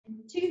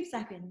2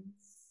 seconds.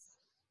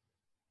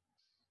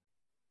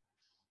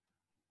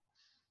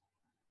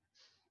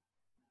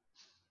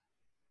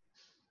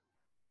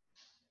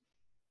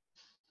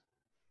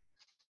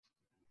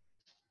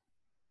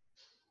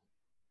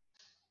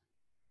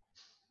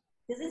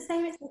 Does it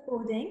say it's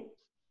recording?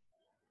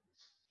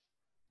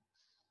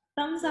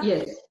 Thumbs up.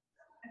 Yes.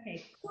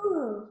 Okay,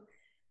 cool.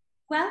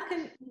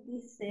 Welcome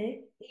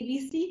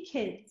EBC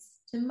Kids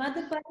to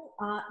Madhubani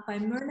Art by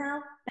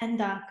Mrunal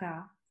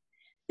Pendharkar.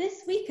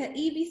 This week at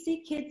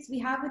EBC Kids we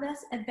have with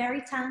us a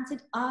very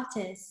talented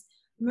artist,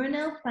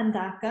 Mrunal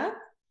Pendharkar,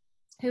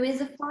 who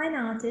is a fine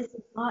artist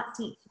and art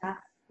teacher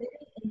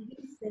living in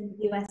Houston,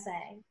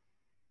 USA.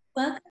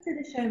 Welcome to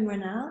the show,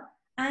 Mrunal,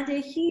 and a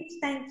huge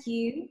thank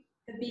you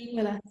for being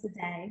with us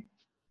today.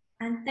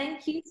 And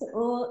thank you to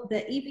all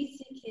the EBC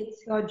Kids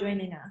who are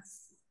joining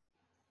us.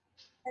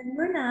 And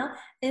Mrunal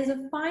is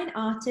a fine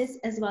artist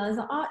as well as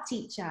an art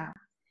teacher.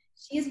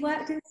 She has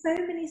worked in so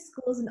many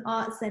schools and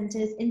art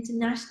centers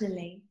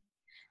internationally.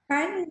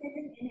 Currently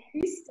living in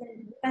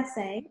Houston,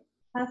 USA,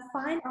 her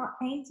fine art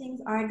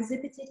paintings are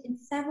exhibited in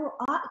several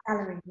art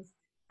galleries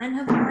and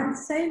have won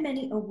so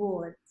many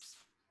awards.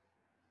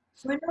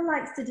 Mrunal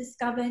likes to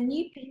discover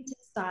new painting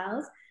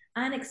styles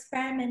and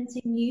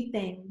experimenting new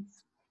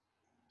things.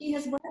 She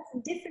has worked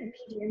in different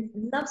mediums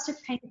and loves to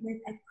paint with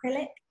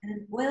acrylic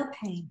and oil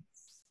paints.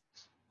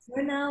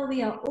 Mrunal,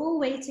 we are all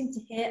waiting to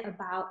hear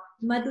about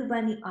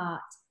Madhubani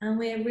Art, and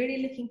we are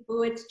really looking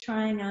forward to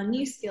trying our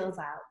new skills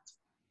out.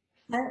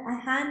 So I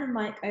hand the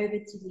mic over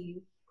to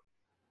you.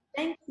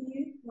 Thank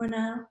you,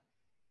 Mrunal.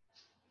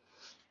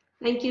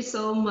 Thank you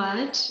so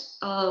much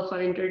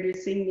for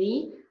introducing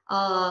me.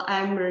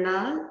 I'm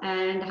Mrunal,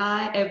 and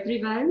hi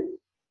everyone.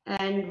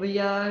 And we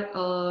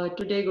are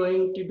today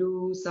going to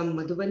do some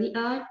Madhubani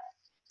art.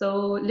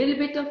 So a little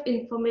bit of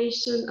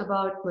information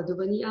about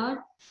Madhubani art.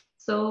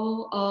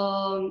 So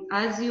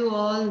as you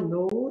all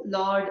know,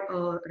 Lord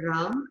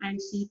Ram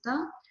and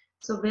Sita.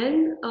 So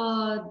when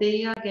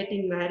they are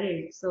getting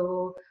married,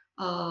 so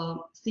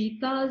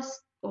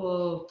Sita's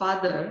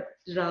father,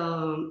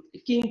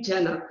 King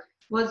Janak,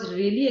 was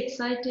really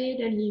excited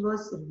and he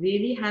was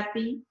really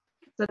happy.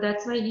 So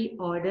that's why he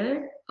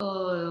ordered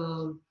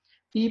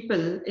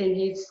people in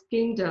his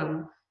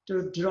kingdom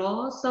to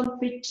draw some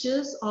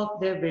pictures of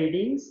their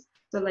weddings.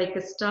 So like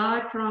a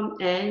start from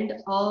end,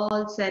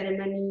 all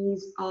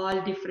ceremonies,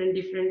 all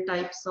different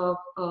types of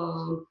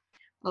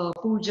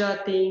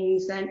puja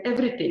things and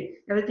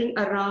everything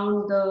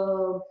around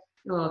the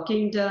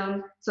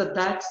kingdom. So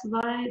that's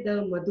why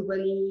the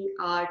Madhubani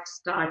art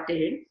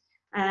started.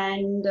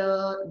 And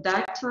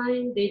that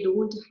time they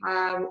don't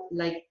have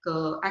like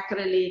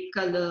acrylic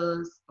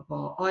colors,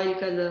 oil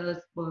colors,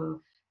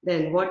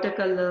 then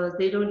watercolors.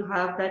 They don't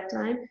have that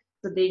time.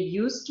 So they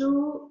used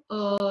to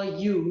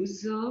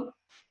use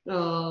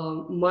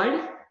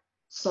mud,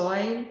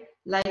 soil,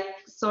 like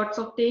sorts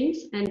of things,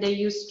 and they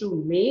used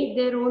to make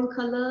their own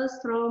colors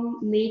from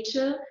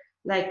nature.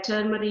 Like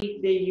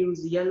turmeric, they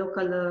use yellow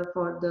color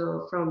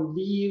from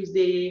leaves.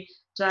 They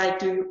try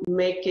to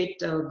make it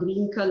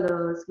green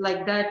colors.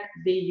 Like that,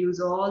 they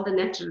use all the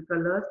natural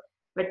colors.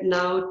 But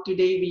now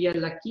today we are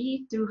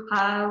lucky to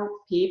have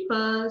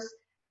papers,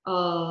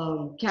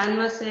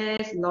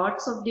 canvases,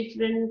 lots of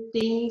different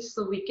things,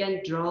 so we can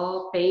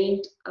draw,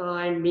 paint,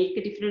 and make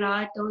a different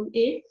art on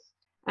it.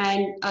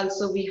 And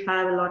also we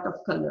have a lot of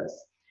colors.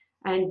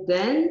 And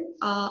then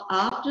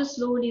after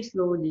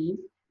slowly,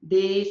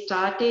 they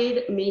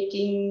started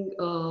making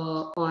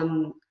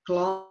on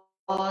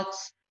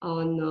cloths,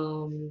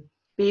 on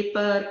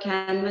paper,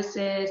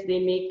 canvases.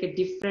 They make a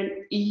different,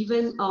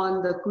 even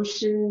on the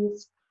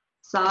cushions,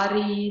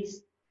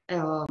 saris,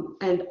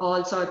 and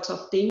all sorts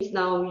of things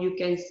now you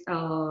can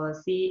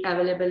see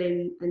available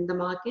in the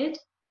market.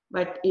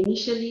 But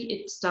initially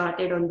it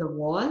started on the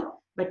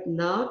wall. But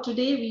now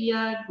today we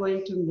are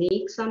going to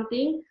make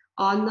something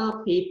on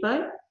a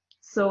paper.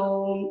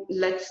 So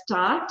let's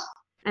start.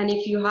 And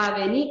if you have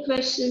any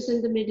questions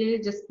in the middle,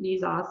 just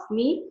please ask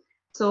me.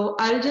 So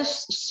I'll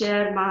just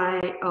share my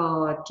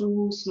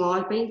two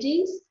small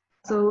paintings.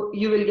 So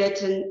you will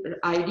get an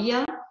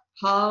idea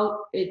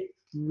how it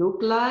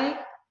look like.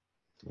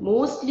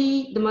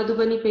 Mostly the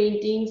Madhubani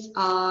paintings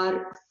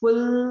are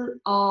full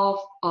of,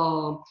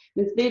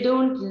 means they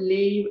don't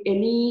leave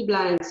any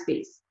blank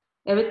space.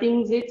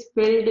 Everything is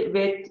filled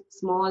with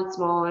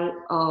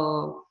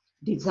small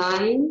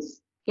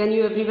designs. Can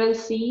you everyone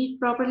see it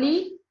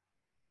properly?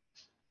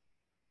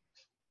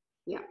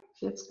 Yeah,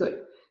 that's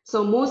good.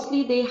 So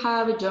mostly they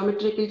have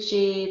geometrical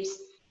shapes,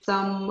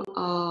 some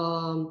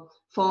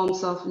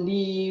forms of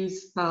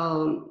leaves,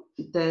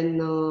 then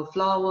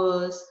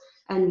flowers,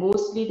 and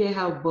mostly they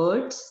have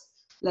birds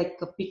like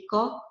a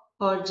peacock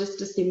or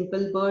just a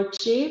simple bird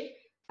shape.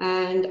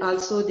 And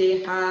also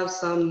they have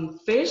some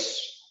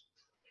fish,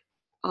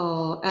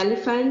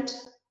 elephant,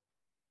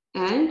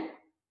 and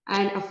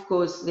of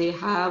course they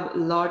have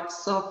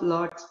lots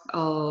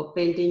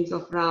paintings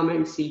of Ram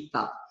and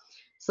Sita.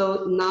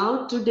 So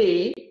now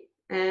today,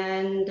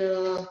 and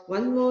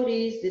one more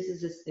is, this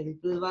is a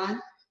simple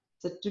one.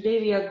 So today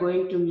we are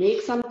going to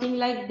make something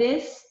like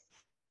this.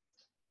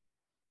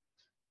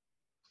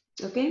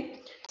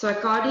 Okay, so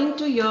according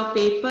to your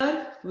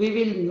paper, we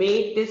will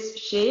make this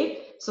shape.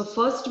 So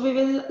first we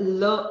will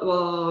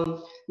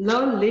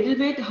learn little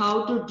bit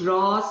how to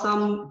draw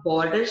some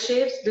border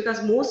shapes,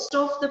 because most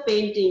of the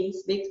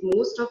paintings,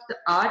 most of the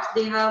arts,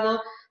 they have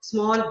a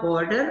small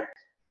border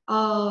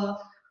uh,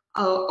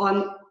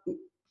 on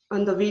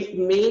the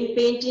main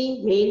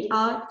painting, main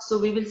art. So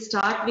we will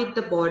start with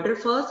the border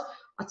first.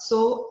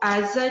 So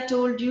as I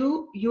told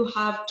you, you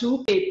have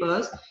two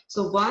papers.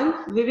 So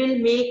one, we will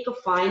make a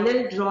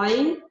final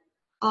drawing,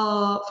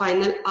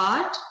 final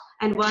art,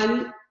 and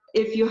one,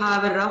 if you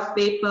have a rough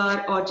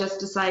paper or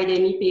just aside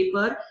any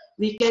paper,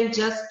 we can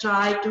just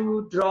try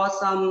to draw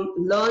some,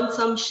 learn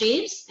some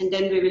shapes, and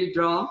then we will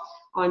draw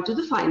onto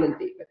the final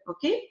paper.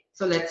 Okay,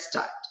 so let's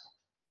start.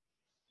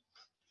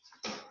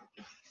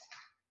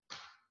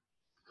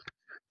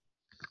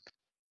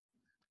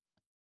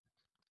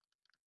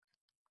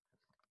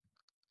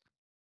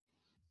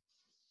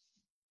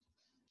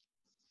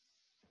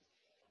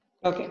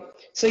 Okay,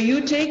 so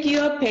you take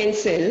your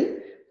pencil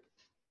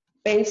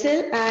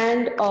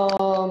and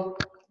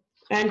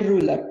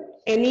ruler.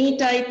 Any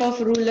type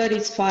of ruler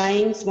is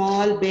fine,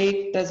 small,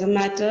 big, doesn't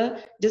matter.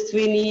 Just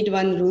we need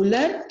one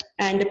ruler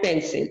and a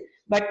pencil.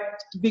 But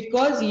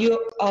because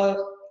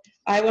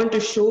I want to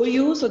show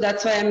you, so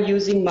that's why I'm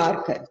using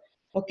marker.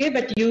 Okay,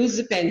 but use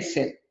a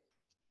pencil.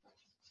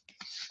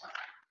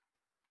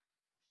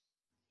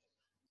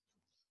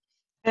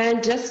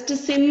 And just a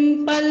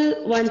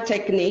simple one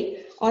technique,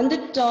 on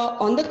the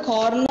top, on the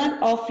corner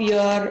of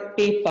your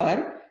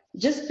paper,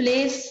 just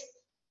place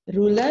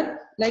ruler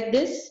like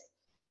this.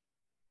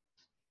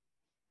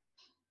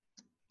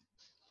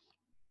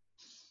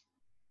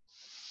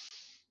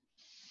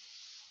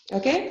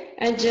 Okay,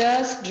 and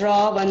just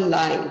draw one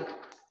line.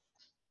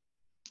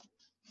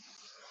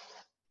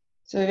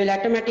 So we will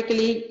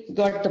automatically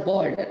got the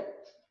border.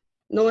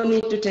 No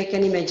need to take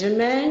any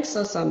measurements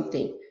or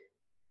something.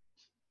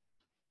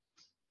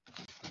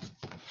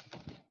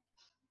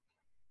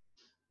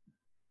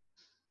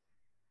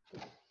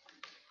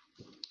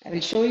 I will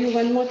show you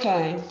one more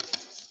time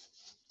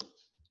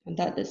on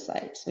the other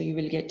side, so you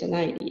will get an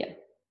idea.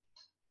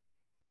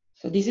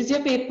 So this is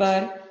your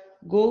paper.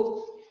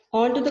 Go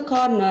onto the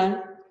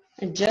corner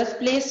and just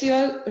place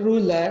your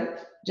ruler.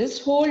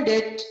 Just hold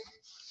it.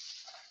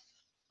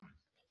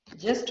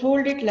 Just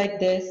hold it like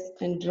this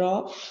and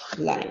draw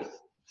a line.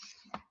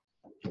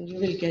 And you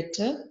will get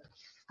a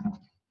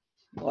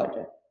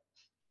border.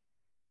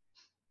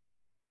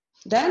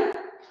 Done?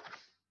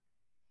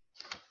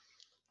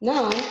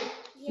 Now,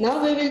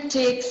 now we will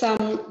take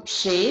some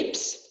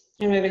shapes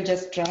and we will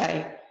just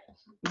try.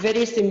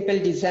 Very simple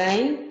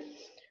design.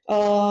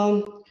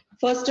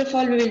 First of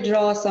all, we will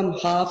draw some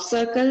half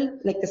circle,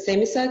 like the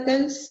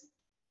semicircles.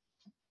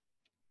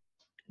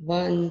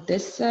 One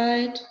this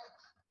side,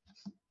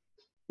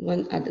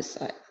 one other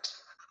side.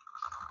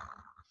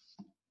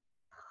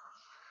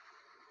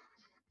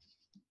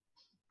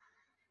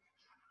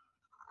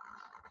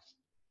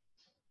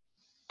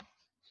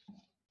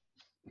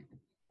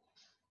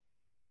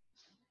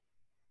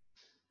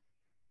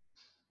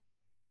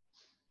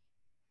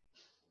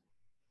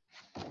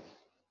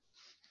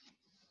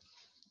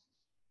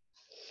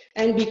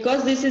 And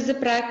because this is a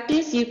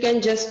practice, you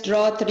can just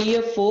draw 3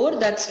 or 4,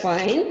 that's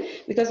fine,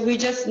 because we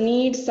just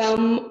need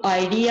some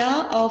idea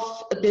of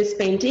these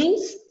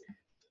paintings.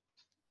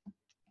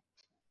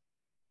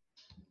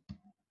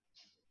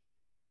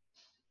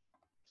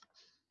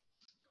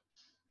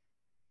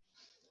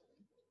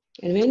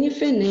 And when you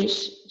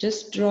finish,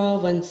 just draw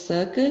one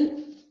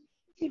circle.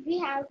 Should we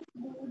have to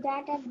do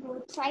that at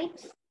both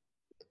sides?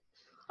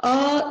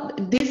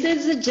 This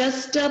is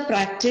just a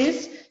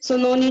practice, so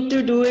no need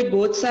to do it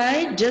both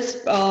sides. Just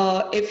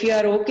if you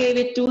are okay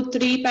with 2,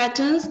 3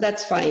 patterns,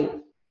 that's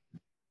fine.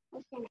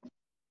 Okay.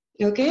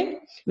 Okay.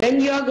 When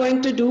you are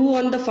going to do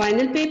on the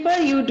final paper,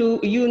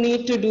 you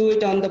need to do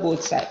it on the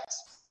both sides.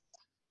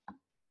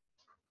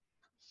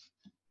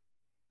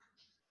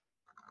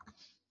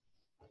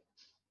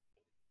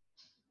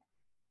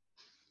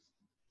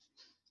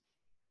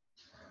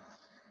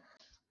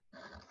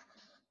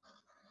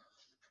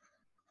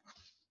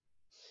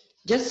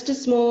 Just a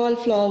small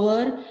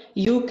flower.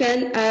 You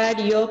can add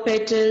your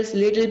petals,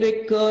 little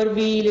bit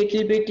curvy,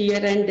 little bit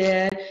here and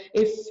there.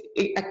 If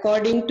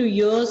according to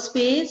your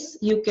space,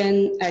 you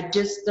can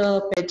adjust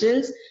the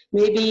petals.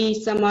 Maybe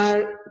some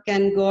are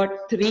can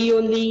got 3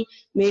 only.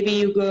 Maybe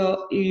you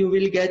will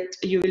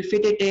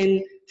fit it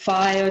in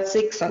 5 or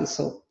 6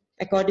 also,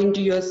 according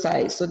to your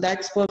size. So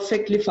that's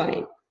perfectly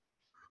fine.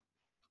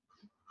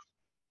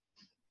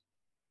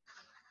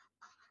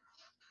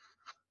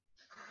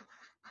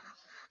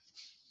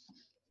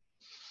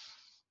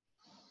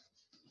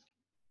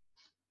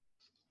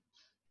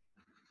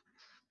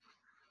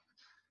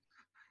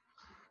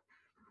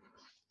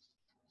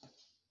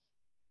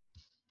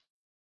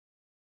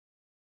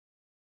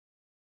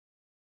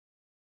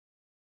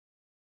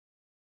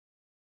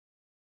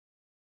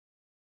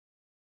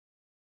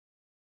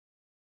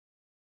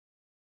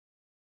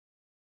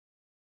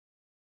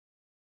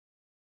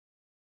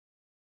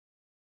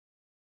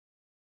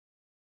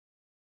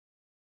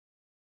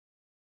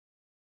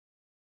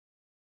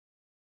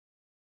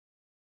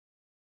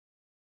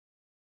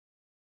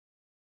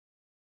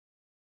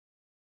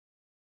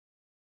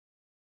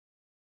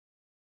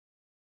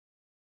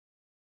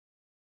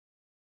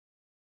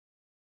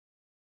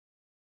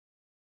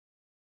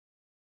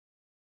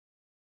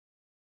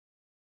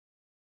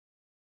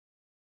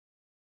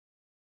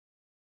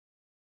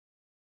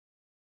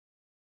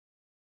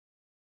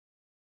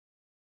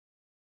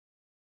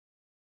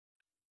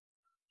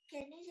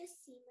 Can you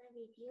just see my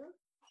video?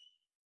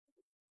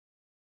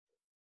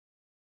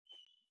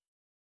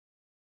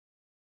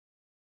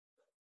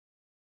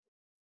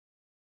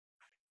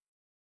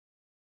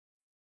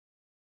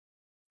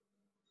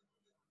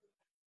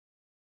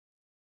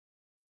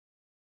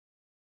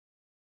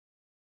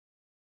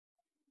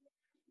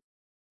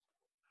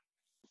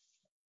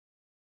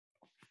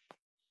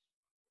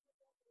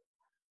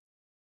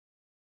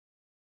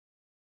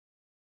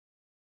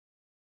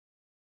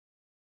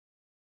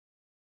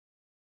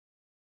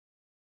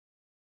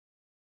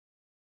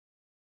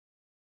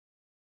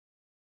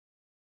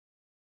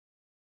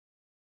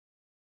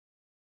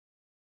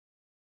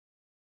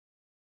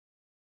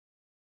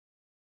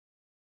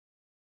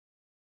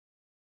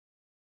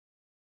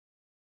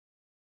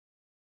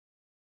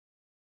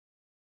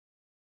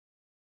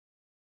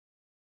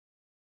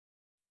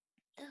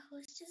 The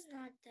host is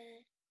not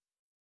there.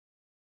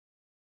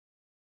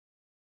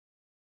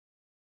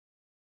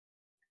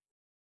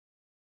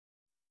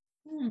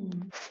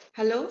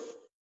 Hello?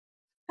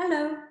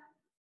 Hello.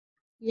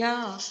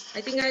 Yeah,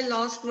 I think I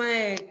lost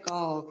my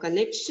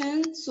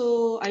connection,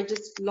 so I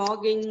just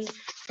log in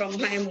from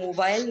my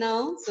mobile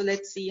now. So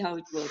let's see how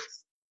it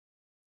works.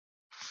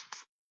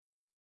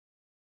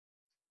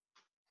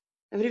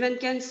 Everyone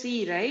can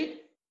see, right?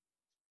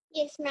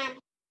 Yes, ma'am.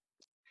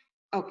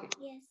 Okay.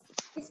 Yes.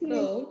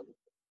 So,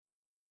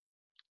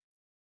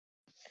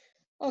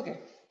 okay.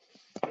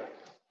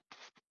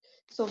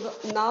 So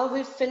now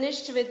we're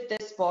finished with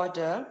this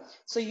border.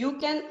 So you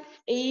can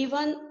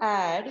even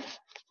add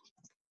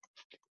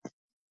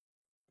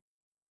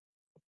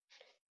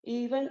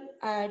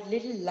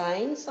little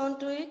lines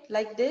onto it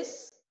like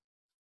this.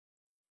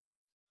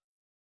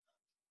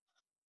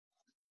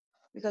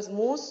 Because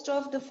most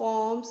of the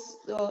forms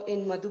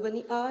in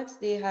Madhubani arts,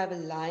 they have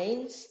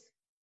lines,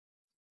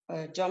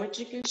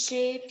 geometrical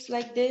shapes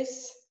like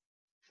this.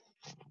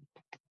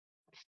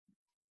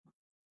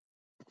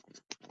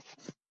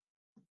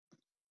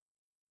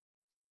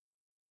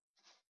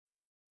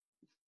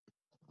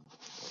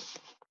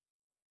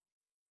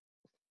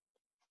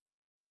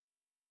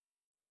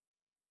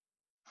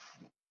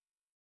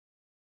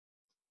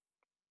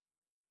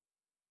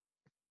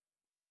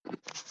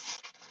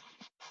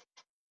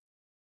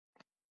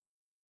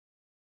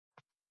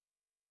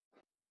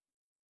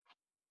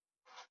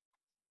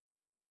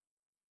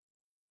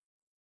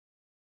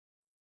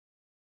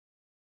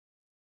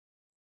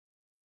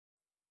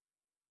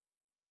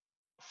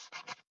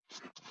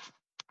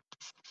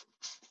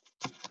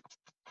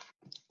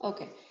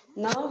 Okay,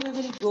 now we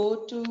will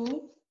go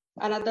to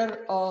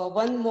another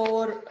one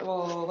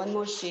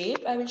more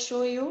shape I will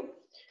show you.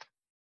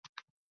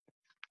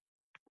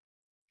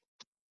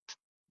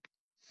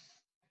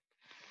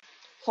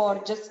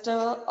 For just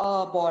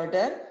a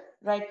border.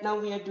 Right now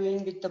we are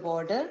doing with the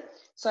border.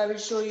 So I will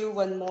show you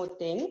one more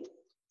thing.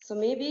 So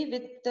maybe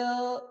with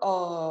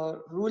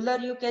the ruler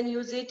you can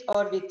use it,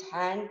 or with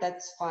hand,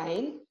 that's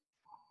fine.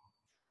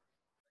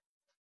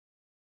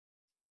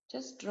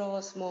 Just draw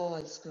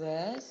small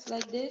squares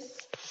like this.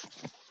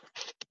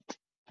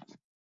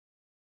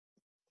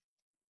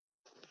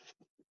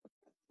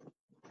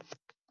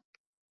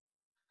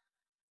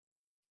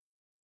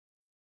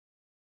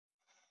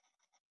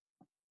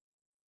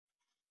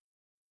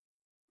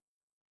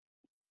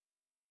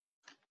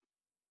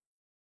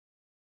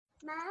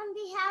 Ma'am,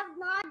 we have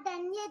not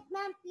done yet,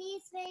 ma'am.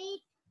 Please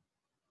wait.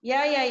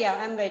 Yeah,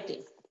 I'm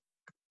waiting.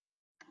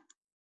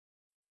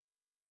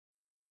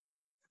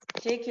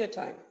 Take your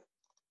time.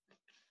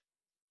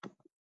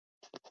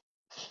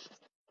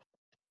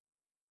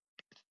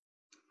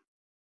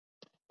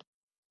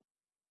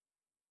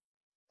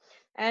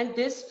 And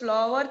this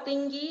flower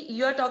thingy,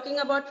 you are talking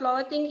about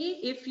flower thingy.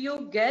 If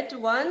you get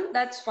one,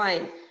 that's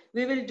fine.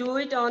 We will do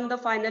it on the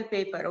final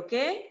paper,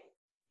 okay?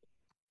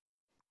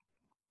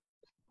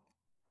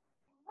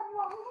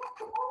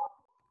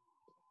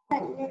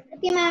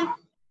 Okay, ma'am.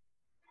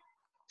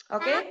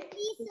 Okay? Ma'am,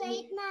 please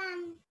wait,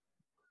 ma'am.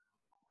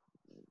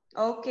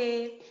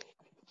 Okay.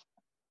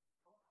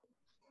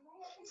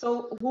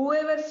 So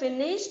whoever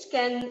finished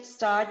can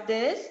start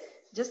this,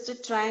 just a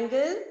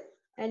triangle,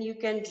 and you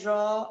can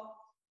draw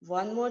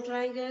one more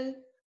triangle,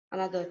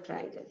 another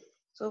triangle.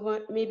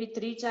 So maybe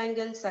 3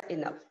 triangles are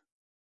enough.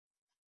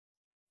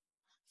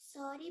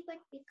 Sorry, but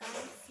we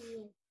can't see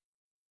it.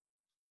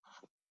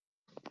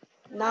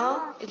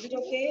 Now, is it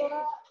okay?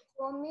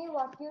 Show me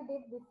what you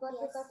did before,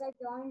 because I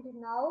joined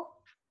now.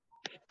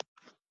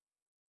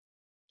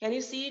 Can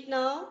you see it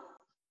now?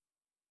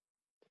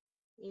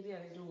 Maybe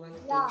I will do one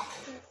thing. Yeah.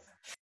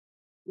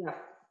 Yeah,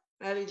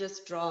 I will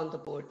just draw on the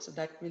board, so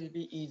that will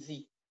be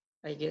easy,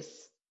 I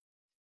guess.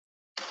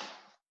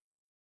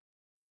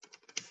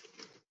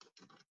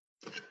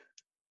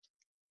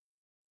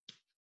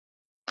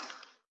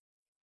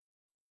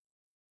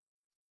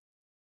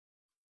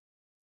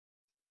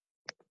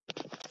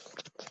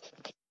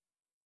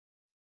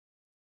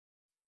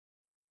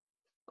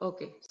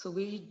 Okay, so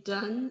we're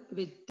done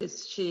with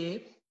this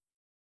shape.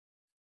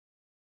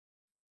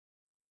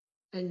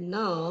 And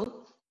now,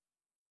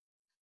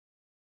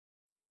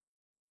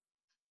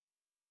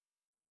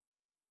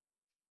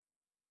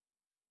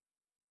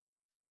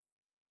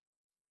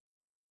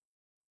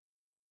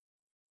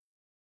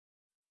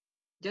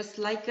 just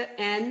like an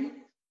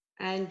N,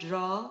 and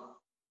draw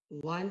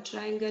one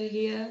triangle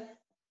here,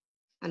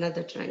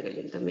 another triangle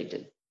in the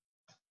middle.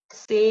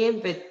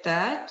 Same with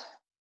that.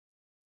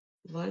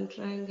 One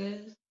triangle,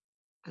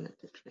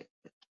 another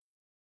triangle.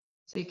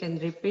 So you can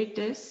repeat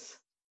this.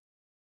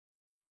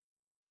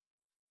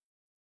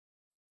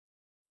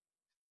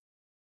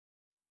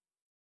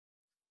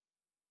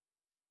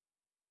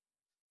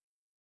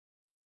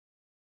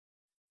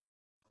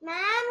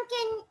 Ma'am,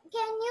 can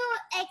you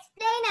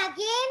explain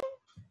again?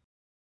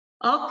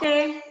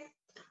 Okay.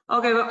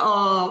 Okay.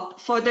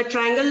 For the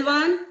triangle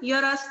one,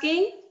 you're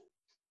asking?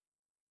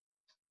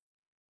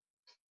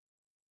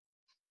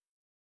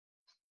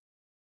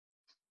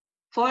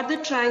 For the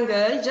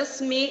triangle,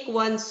 just make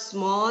one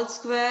small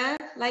square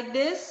like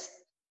this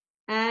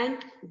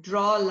and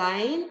draw a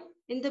line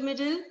in the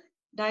middle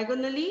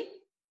diagonally.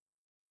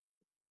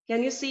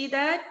 Can you see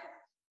that?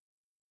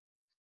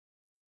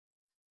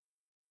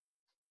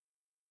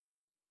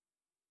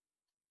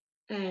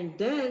 And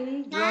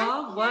then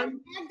draw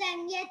one. Not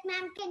done yet,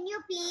 ma'am. Can you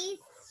please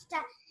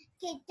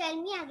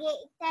tell me again?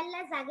 Tell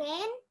us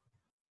again.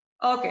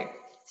 Okay.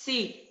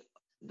 See,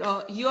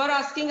 you are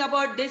asking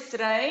about this,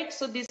 right?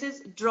 So this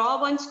is draw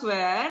one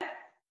square.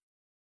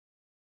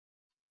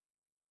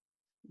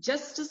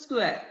 Just a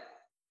square.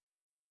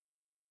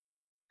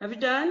 Have you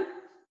done?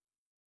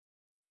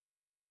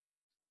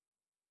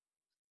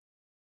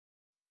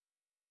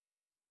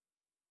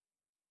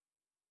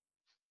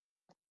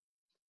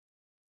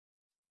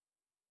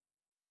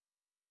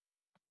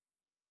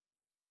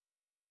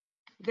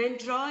 Then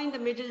draw in the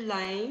middle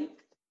line.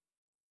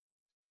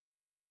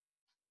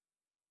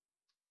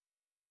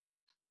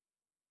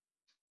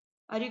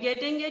 Are you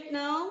getting it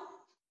now?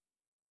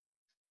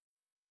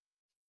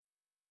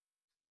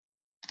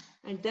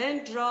 And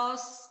then draw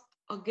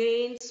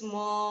again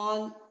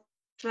small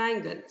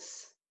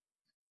triangles.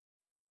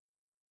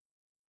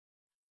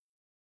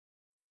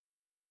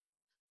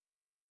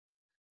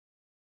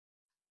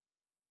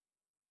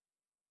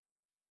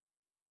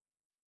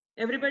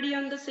 Everybody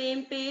on the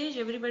same page?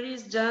 Everybody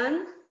is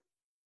done?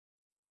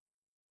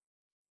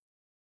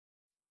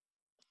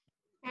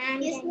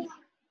 And yes,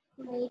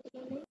 wait a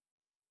minute.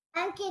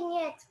 And can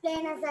you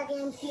explain us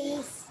again,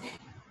 please?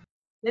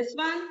 This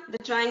one, the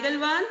triangle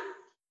one.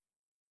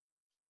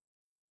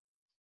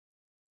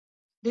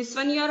 This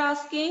one you are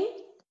asking?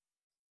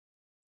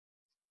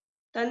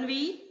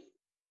 Tanvi?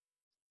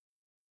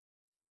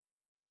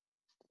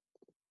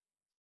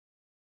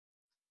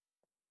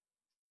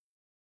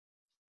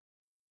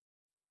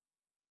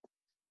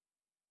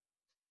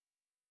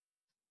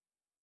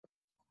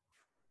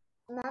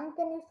 Ma'am,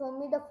 can you show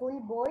me the full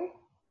bowl?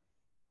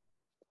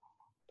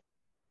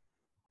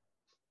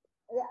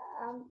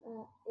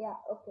 Yeah,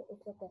 okay,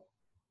 it's okay.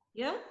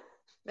 Yeah,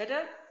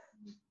 better?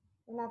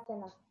 Enough.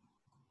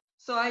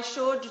 So I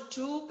showed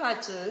two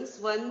patterns,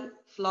 one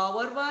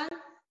flower one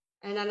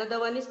and another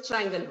one is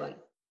triangle one.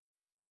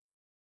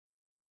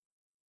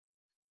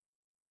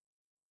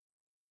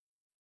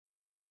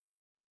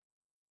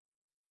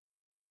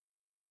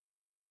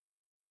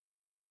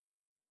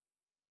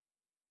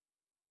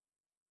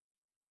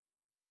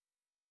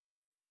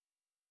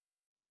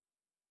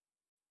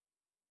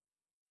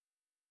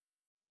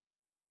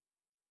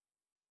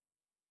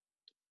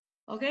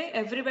 Okay,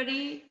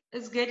 everybody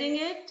is getting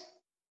it?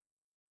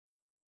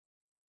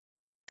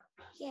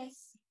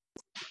 Yes.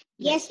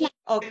 Yes, ma'am.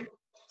 Okay.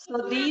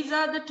 So these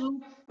are the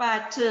two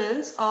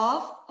patterns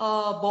of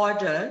a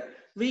border.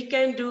 We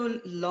can do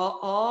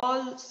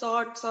all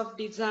sorts of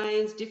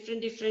designs,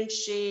 different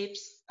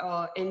shapes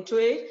into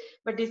it.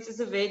 But this is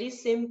a very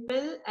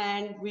simple,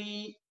 and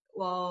we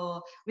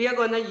are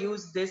gonna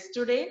use this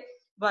today.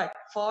 But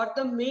for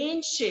the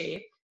main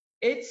shape,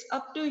 it's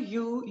up to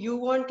you. You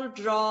want to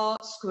draw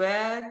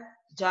square,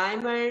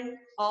 diamond,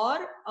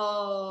 or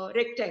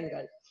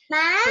rectangle.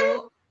 Ma'am?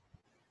 So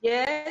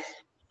yes.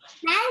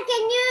 Ma'am,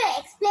 can you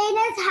explain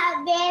us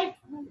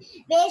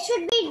where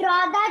should we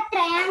draw the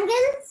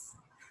triangles?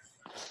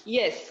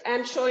 Yes,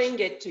 I'm showing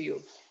it to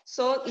you.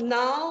 So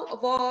now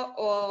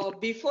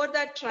before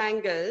that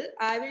triangle,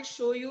 I will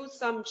show you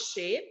some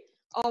shape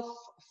of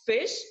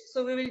fish.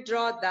 So we will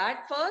draw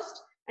that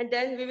first, and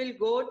then we will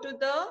go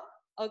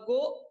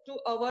to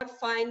our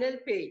final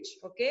page.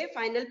 Okay,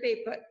 final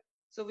paper.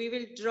 So we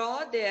will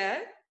draw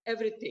there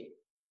everything.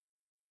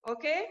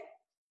 Okay.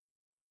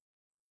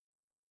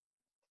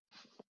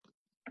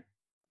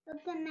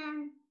 Okay,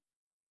 ma'am.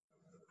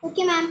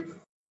 Okay,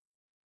 ma'am.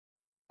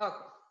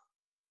 Okay.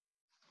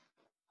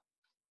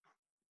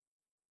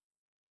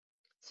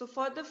 So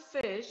for the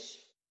fish,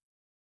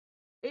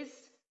 is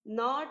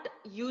not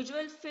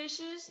usual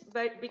fishes,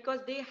 but because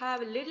they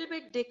have a little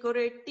bit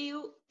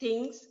decorative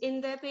things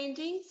in their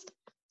paintings.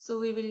 So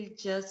we will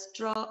just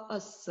draw a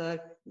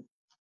circle,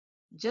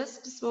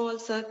 just a small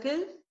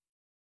circle.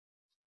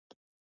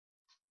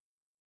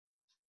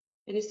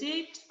 Can you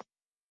see it?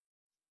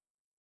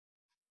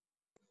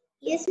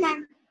 Yes,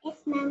 ma'am. Yes,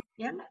 ma'am.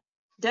 Yeah.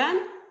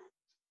 Done?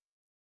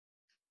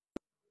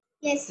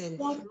 Yes. Then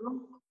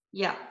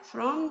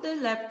from the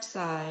left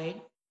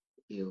side,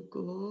 you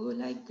go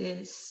like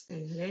this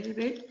and a little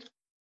bit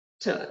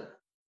turn.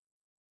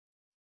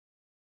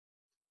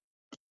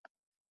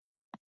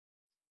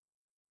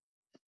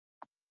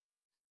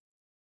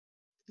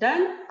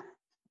 Done?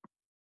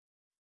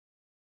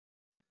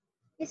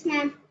 Yes,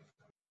 ma'am.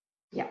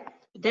 Yeah.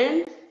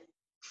 Then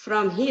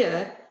from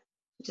here,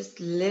 just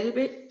a little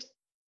bit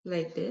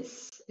like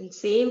this, and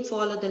same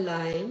follow the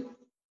line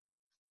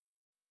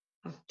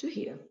up to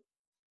here.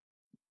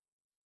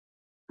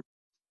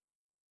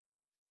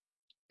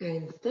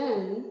 And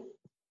then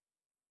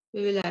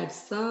we will add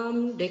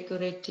some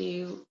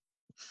decorative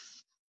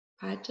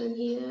pattern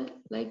here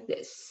like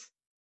this.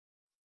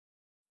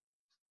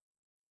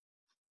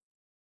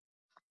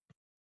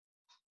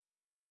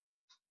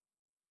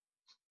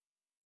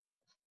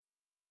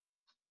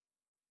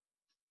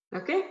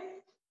 Okay,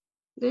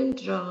 then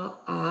draw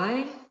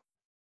eye,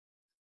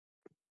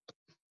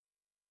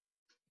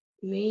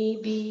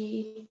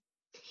 maybe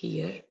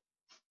here,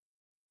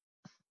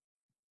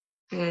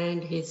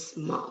 and his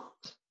mouth.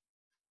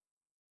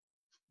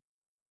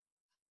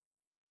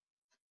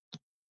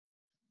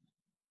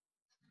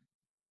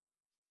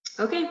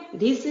 Okay,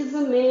 this is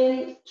the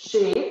main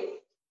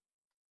shape.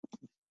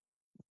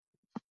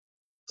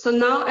 So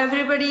now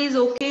everybody is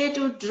okay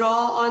to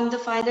draw on the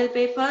final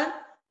paper?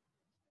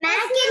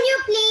 Ma'am, can you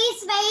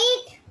please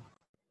wait?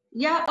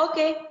 Yeah,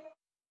 okay.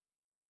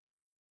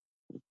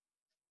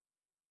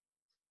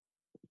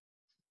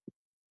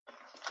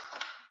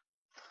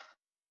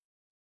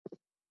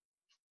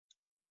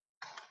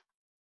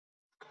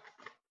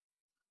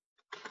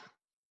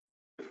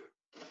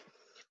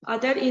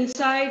 Other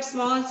inside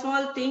small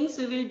things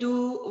we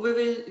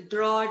will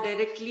draw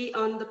directly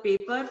on the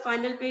paper,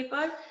 final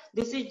paper.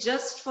 This is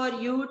just for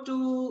you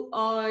to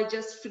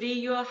just free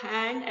your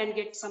hand and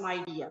get some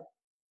idea.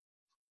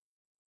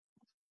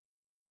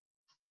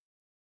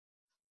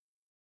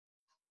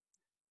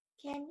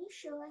 Can you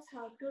show us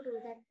how to do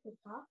that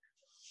peacock?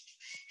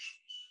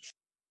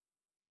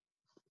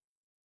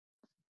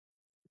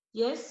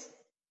 Yes?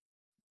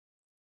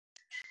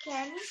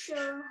 Can you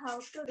show how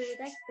to do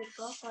that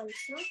peacock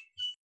also?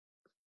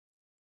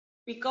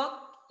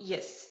 Peacock?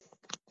 Yes.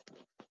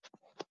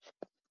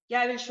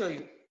 Yeah, I will show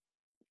you.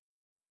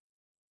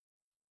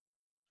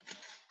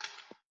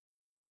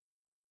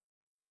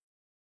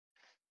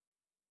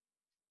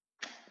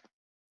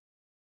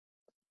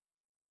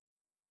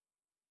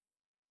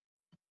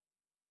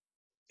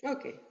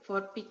 Okay,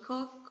 for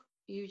peacock,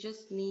 you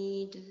just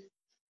need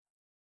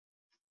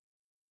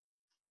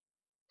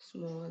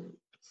small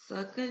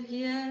circle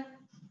here.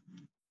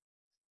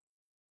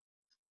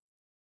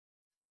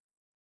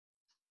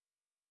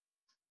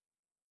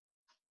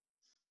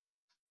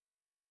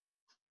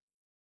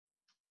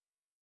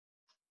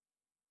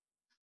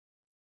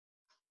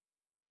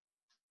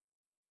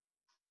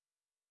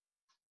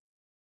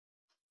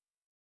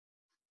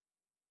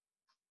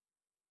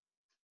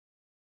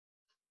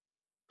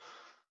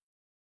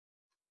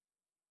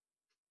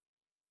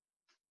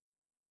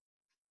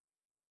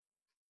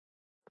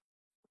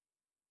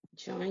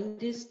 Join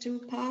these two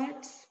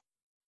parts.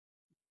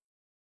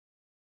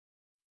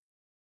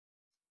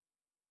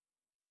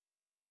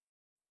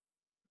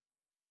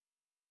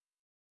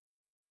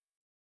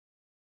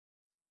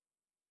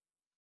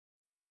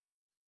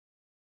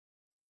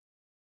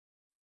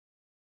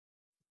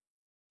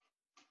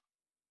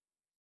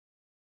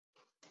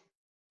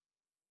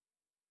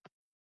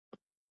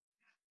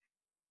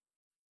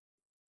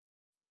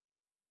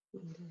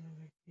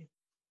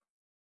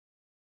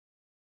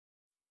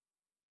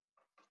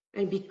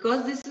 And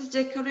because this is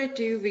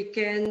decorative, we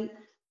can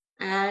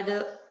add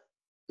a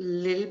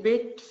little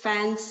bit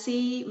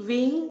fancy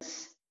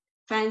wings,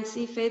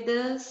 fancy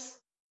feathers.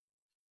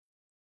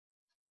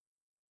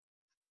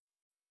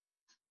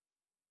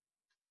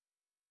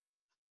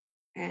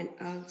 And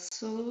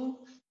also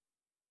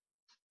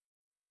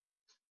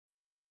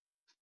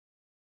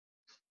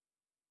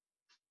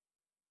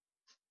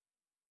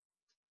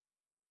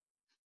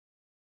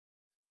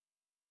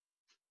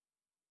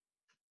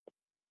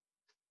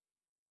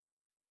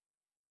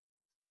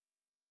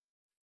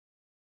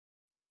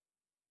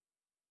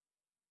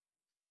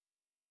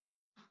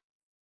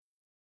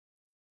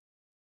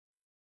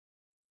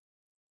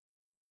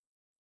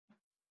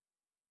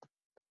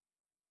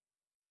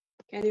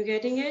can you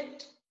getting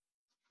it?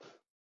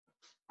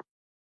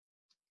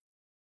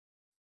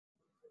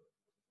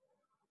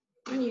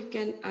 And you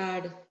can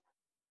add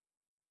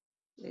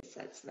this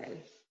as well.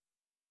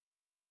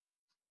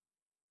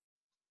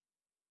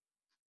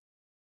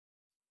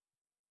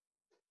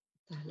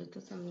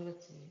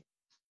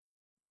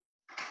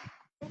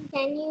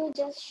 Can you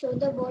just show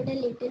the board a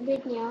little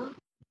bit near?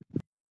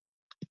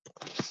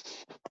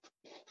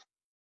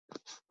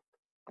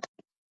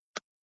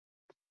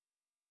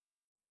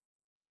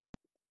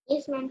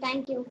 Yes, ma'am.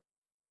 Thank you.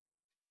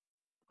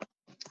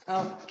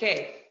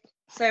 Okay,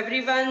 so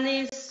everyone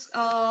is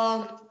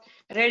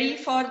ready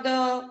for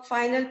the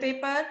final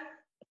paper?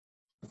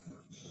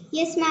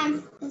 Yes,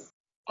 ma'am.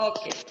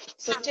 Okay,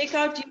 so take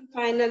out your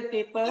final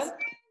paper.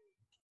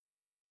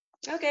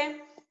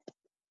 Okay.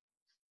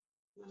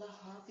 मला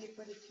हा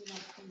paper इथे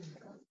लागतो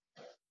का?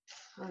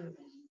 हा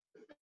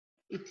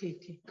इथे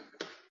इथे.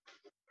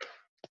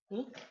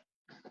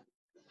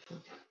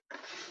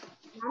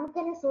 Ma'am,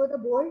 can you show the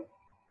board?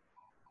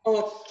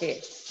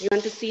 Okay, you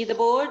want to see the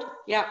board?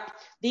 Yeah,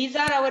 these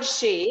are our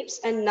shapes,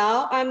 and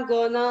now I'm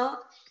gonna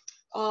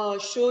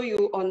show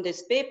you on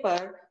this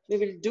paper. We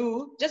will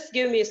do, just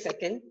give me a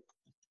second.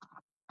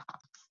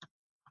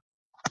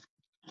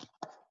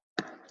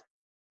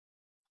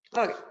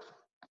 Okay,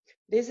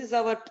 this is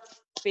our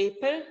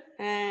paper,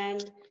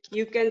 and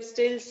you can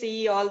still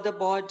see all the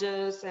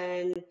borders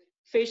and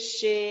fish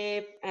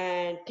shape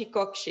and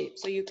peacock shape.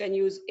 So you can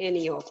use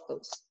any of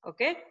those,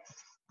 okay?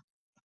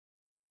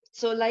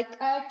 So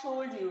like I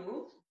told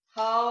you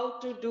how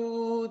to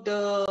do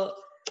the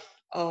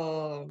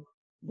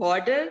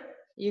border,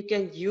 you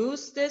can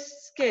use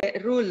this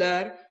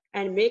ruler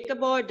and make a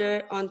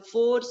border on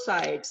 4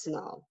 sides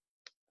now.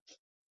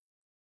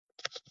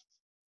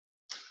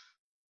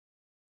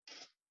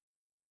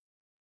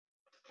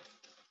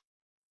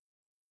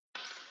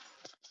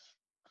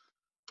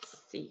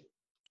 See,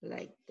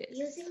 like this.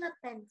 Using a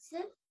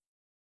pencil?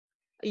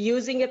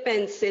 Using a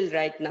pencil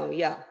right now,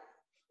 yeah.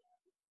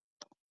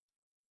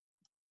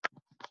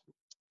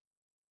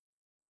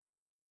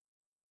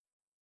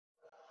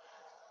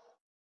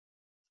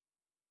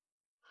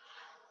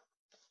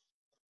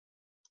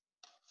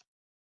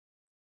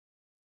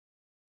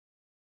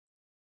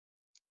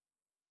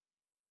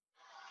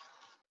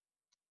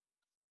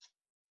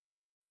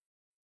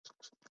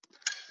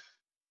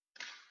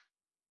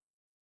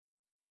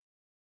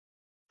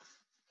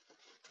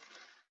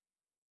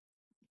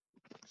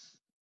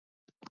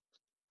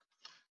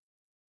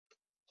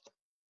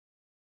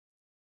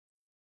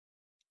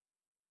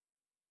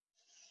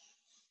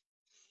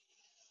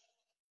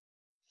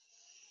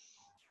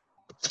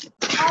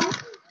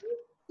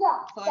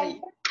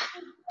 Sorry.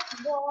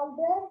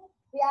 Border,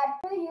 we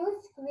have to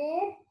use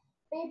square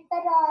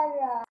paper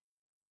or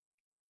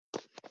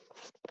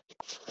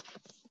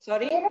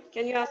Sorry,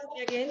 can you ask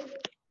me again?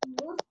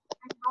 use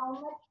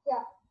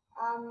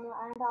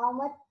and how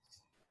much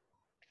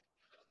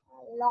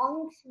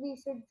long we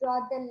should draw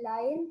the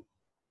line.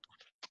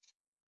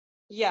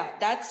 Yeah,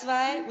 that's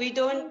why we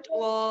don't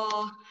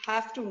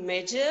have to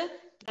measure.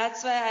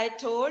 That's why I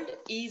told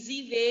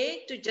easy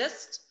way to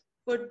just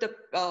put the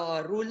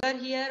ruler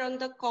here on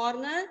the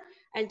corner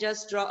and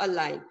just draw a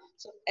line.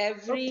 So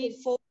every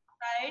 4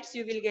 sides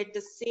you will get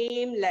the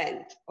same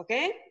length.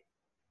 Okay?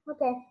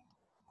 Okay.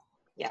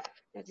 Yeah,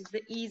 that is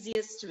the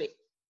easiest way.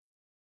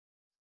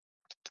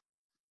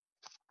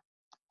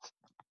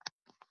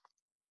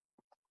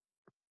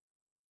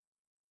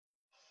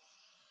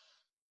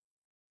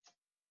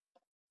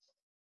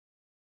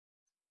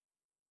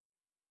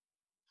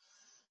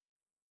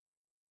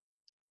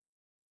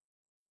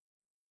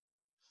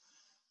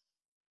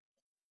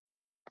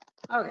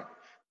 Okay.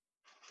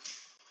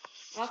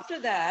 After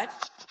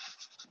that,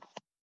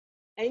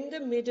 in the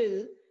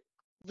middle,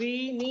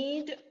 we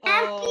need.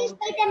 Please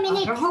wait a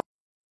minute.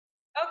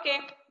 Okay.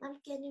 Ma'am,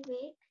 can you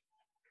wait?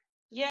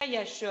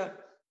 Yeah, sure.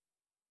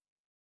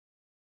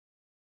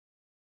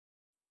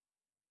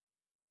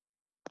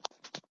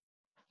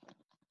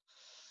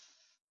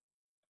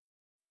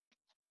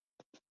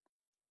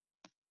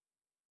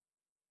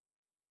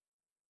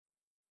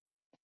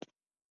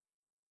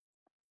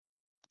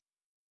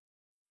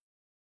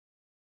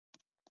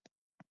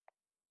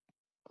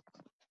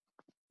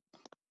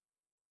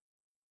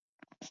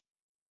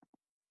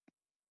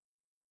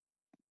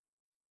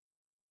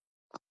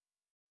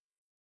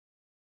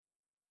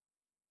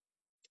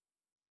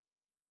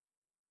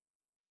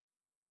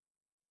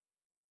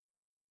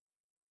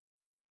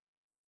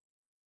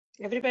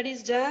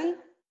 Everybody's done?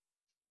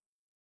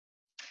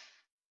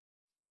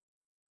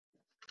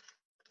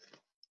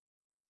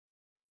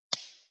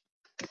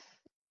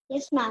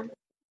 Yes, ma'am.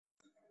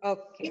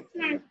 Okay. Yes,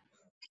 ma'am.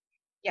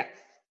 Yeah.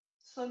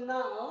 So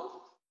now,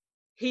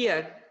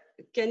 here,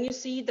 can you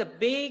see the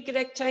big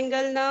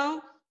rectangle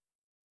now?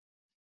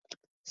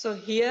 So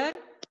here,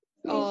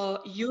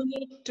 you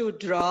need to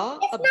draw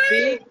Yes, a ma'am.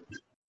 big,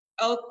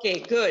 okay,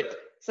 good.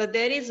 So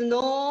there is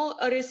no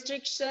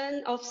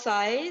restriction of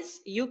size.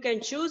 You can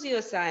choose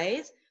your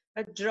size,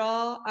 but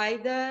draw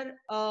either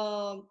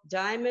a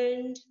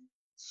diamond,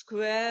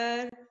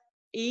 square,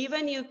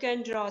 even you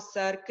can draw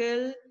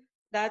circle.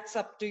 That's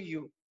up to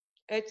you.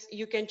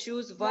 You can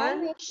choose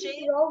Ma'am, we one should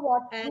shape draw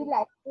what and we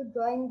like to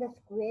draw in the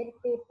square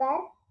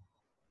paper.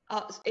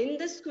 in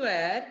the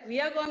square, we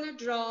are going to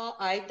draw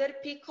either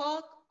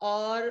peacock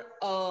or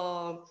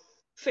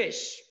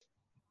fish.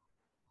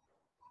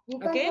 We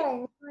can Okay? draw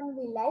anyone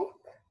we like.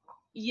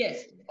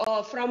 Yes.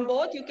 From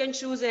both, you can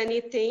choose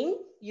anything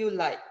you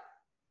like.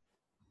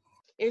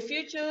 If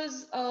you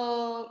choose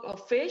a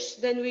fish,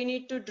 then we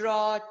need to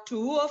draw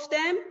 2 of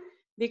them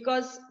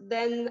because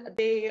then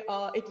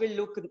it will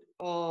look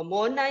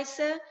more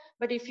nicer.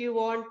 But if you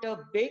want a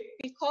big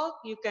peacock,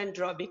 you can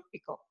draw big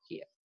peacock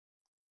here.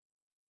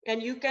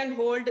 And you can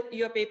hold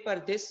your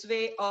paper this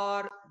way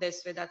or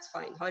this way, that's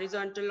fine.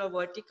 Horizontal or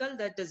vertical,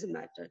 that doesn't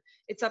matter.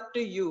 It's up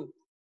to you,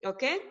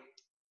 okay?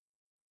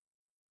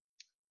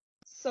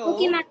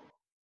 Okay, So, ma'am.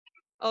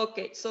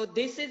 okay, so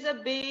this is a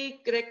big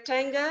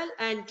rectangle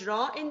and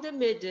draw in the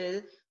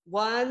middle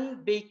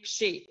one big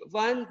shape,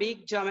 one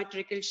big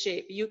geometrical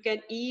shape. You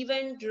can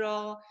even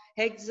draw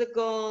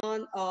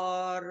hexagon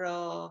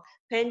or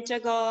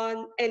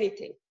pentagon,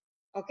 anything.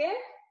 Okay?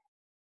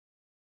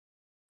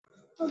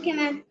 Okay,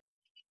 ma'am.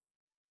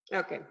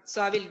 Okay,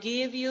 so I will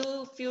give you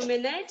a few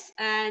minutes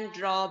and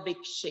draw a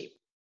big shape.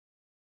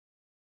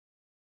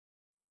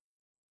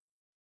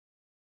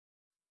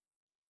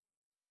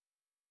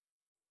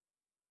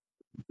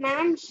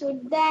 Ma'am,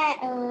 should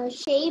the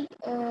shape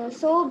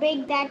so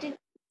big that it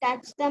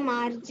touch the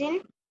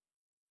margin?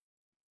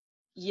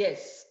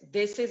 Yes,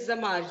 this is the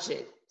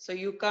margin. So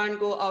you can't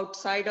go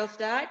outside of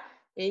that,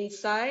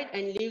 inside,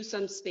 and leave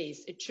some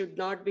space. It should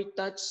not be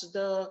touch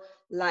the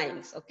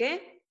lines,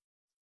 okay?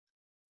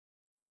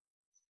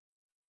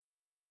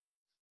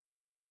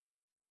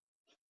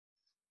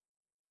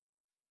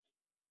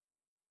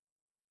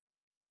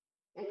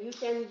 And you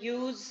can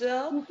use,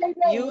 You can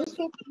draw any use,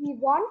 shape we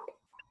want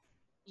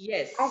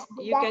yes, as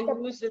big you as can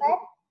the use, paper.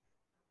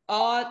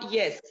 or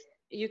yes,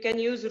 you can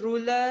use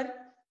ruler,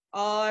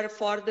 or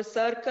for the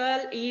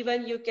circle,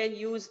 even you can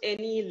use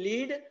any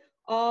lid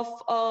of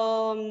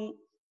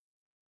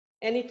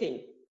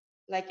anything,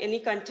 like any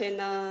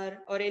container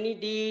or any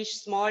dish,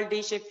 small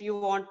dish. If you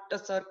want a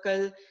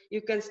circle,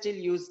 you can still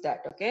use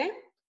that, okay?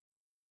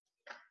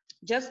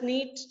 Just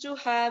need to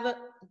have a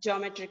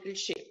geometrical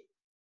shape.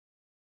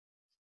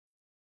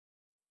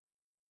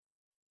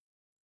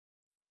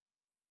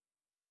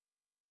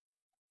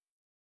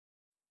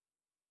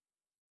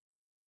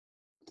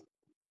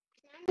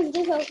 Is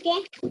this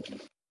okay?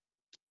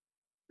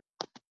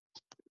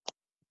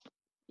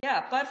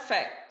 Yeah,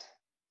 perfect.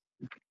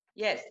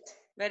 Yes,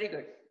 very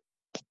good.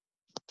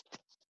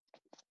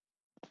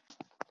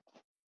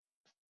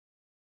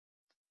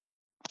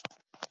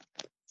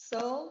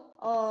 So,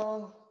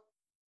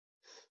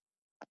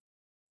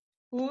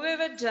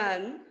 whoever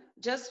done,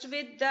 just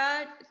with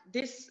that,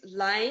 this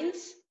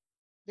lines,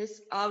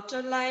 this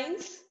outer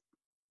lines,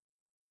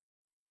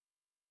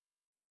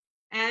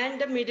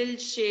 and the middle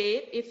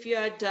shape, if you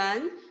are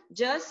done,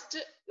 just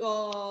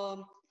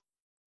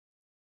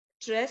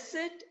trace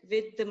it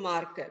with the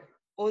marker,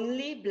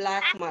 only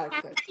black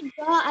marker. Can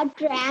I draw a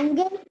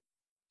triangle?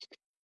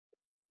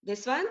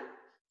 This one,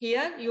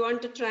 here, you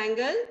want a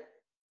triangle?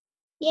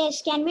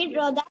 Yes, can we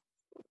draw that?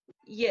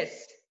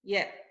 Yes,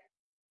 yeah.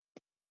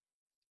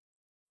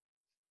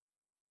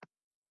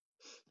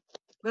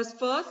 Was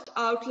first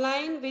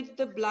outline with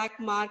the black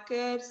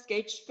marker,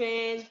 sketch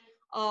pen,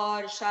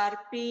 or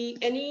Sharpie,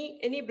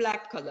 any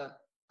black color,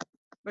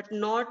 but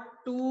not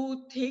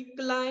too thick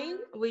line.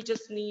 We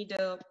just need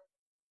a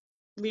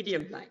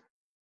medium line.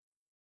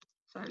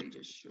 So I'll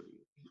just show you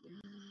here.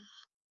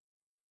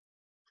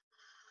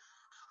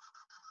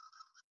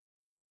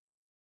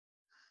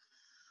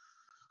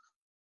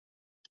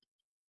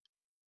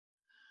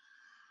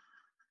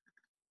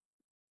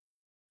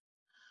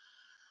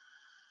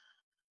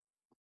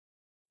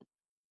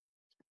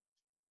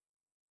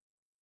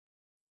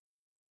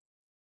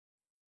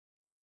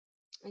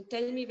 And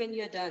tell me when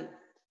you're done.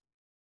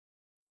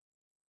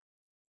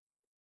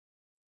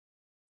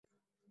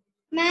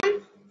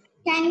 Ma'am,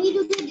 can we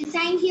do the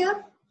design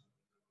here?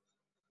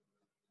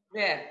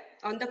 Where?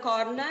 On the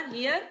corner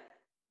here?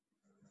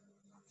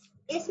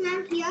 Yes,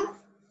 ma'am, here.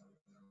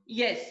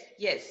 Yes,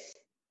 yes.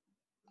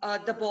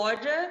 The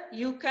border,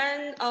 you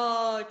can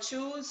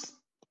choose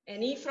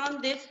any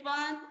from this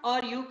one, or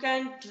you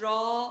can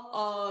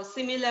draw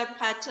similar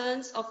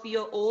patterns of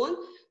your own,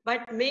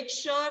 but make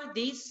sure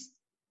these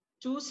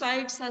two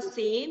sides are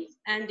same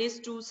and these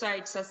two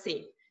sides are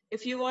same.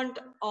 If you want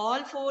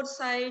all four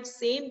sides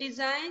same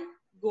design,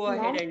 go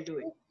ahead and do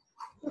it.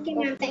 Okay,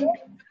 ma'am, thank you.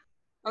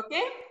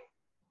 Okay?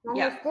 Ma'am,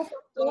 Yeah. is this okay?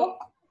 So,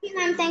 Okay,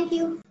 ma'am, thank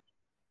you.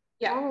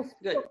 yeah, Ma'am, is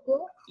this good.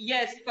 okay?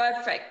 Yes,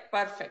 perfect,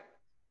 perfect.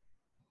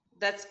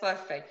 That's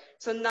perfect.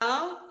 So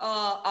now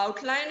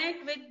outline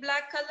it with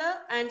black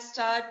color and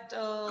start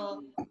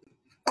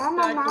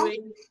Ma'am,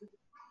 doing.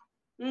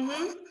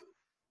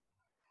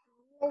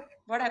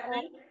 What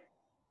happened?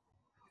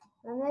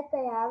 like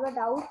I have a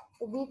doubt.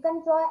 We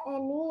can draw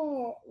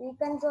any. We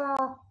can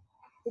draw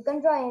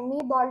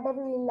any border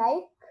we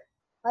like,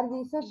 or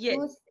we should Yes.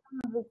 choose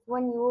which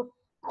one you.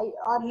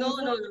 Or we No,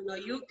 should. no, no, no.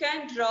 You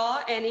can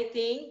draw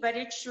anything, but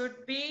it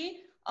should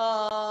be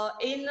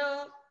in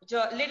a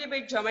little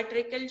bit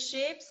geometrical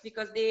shapes,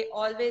 because they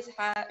always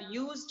have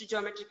used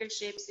geometrical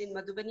shapes in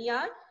Madhubani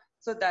art.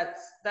 So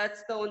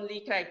that's the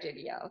only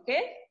criteria.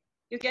 Okay.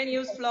 You can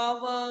use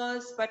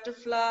flowers,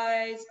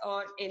 butterflies,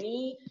 or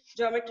any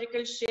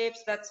geometrical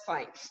shapes. That's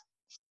fine.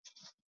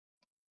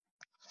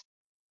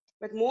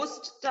 But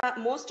most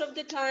of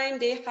the time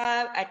they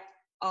have at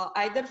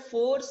either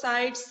four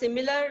sides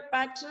similar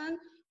pattern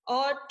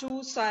or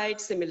two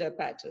sides similar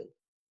pattern.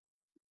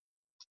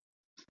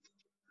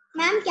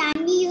 Ma'am,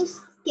 can we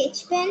use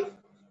sketch pen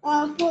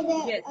for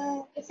the Yes,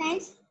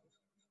 designs?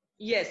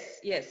 yes,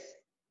 yes.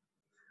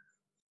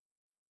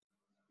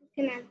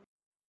 Okay, ma'am.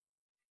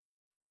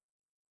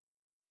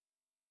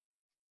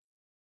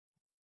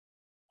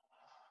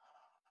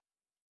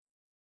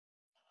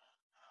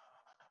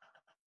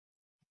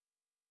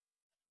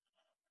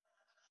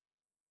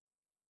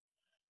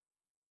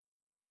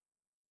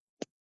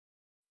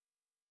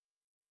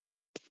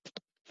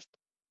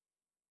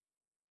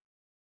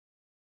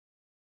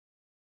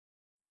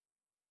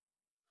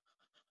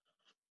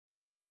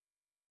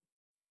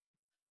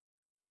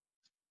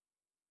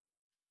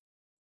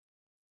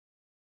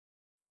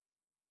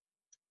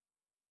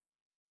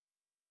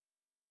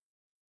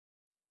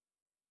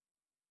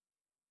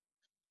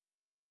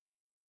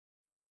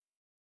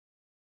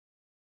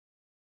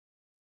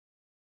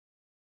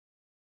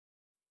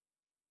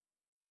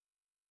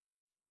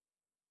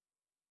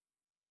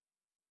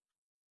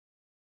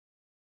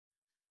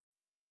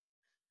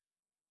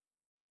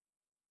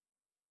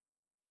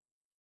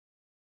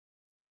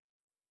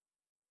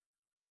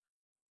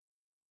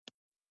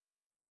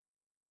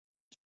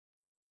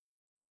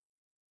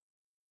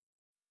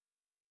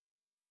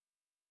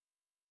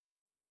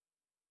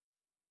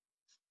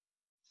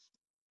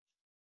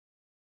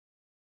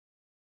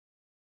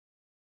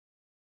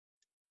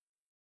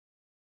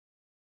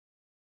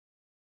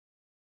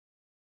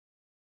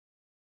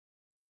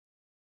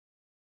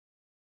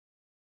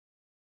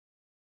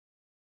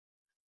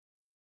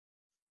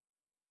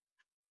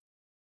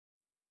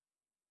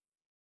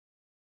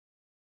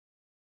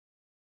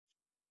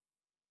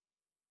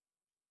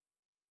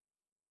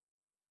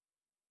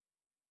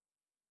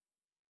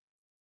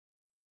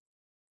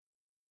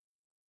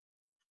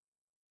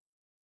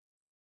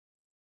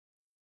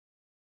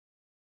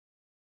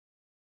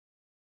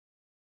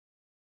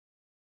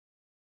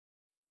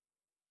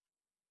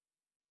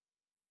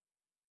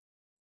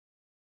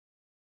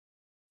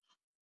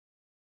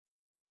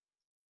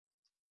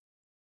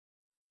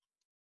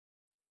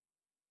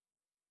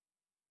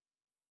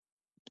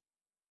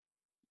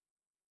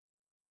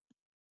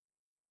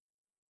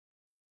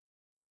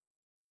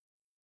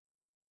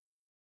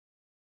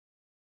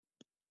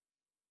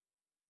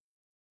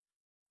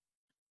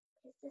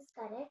 This is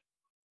correct.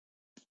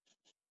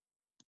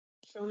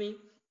 Show me.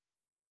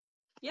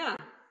 Yeah,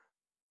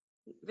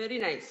 very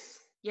nice.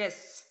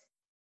 Yes,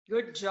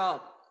 good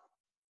job.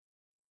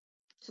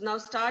 So now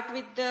start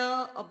with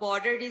the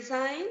border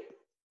design.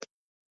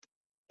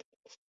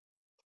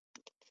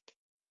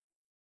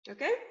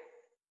 Okay.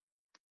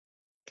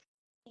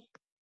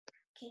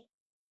 Okay.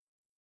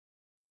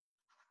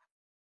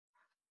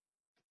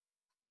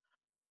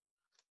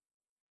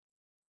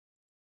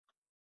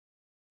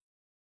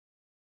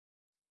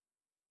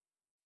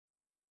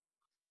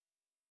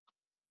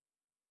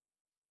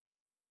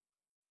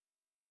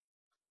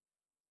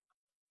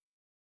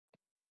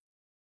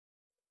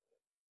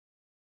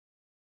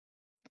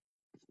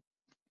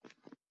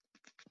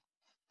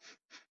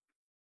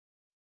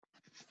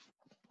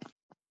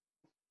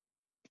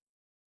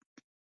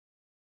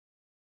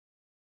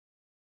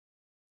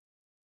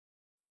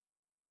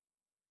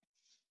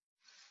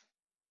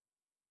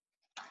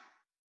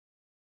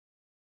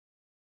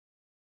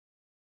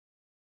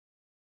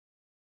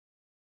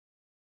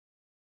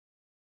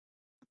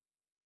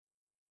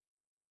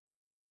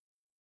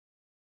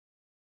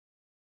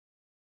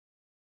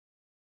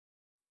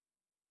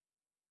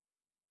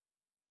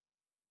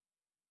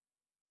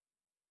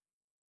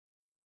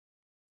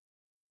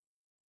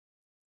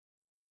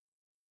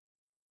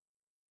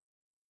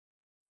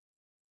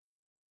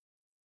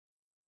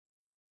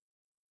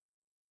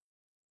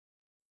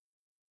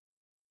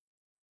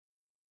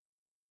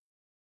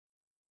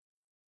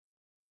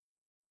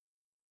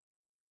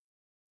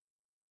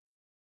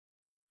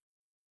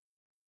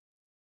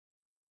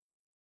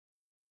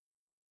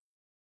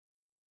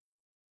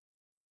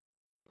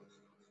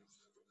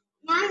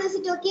 Ma'am, is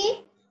it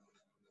okay?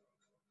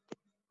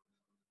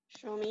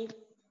 Show me.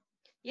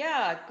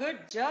 Yeah,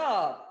 good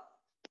job.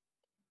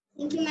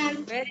 Thank you,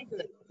 ma'am. Very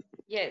good.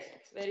 Yes,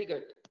 very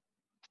good.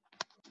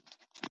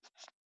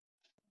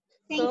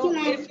 Thank So you,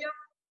 ma'am.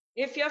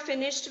 if you're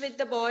finished with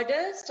the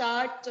border,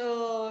 start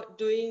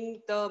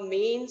doing the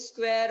main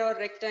square or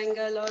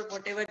rectangle or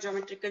whatever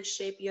geometrical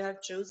shape you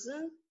have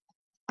chosen.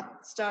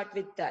 Start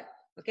with that.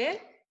 Okay.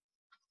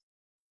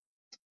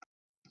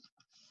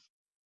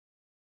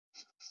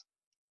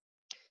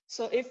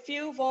 So if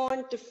you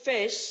want to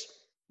fish,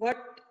 what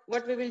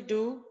we will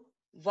do,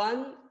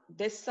 one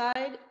this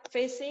side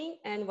facing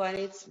and one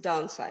is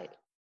downside.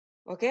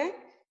 Okay.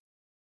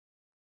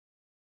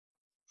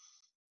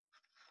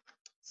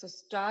 So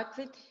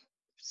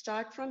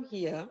start from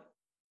here.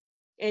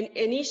 And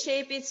any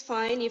shape is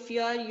fine. If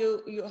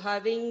you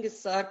having a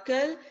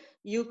circle,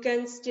 you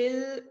can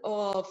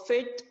still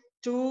fit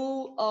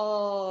two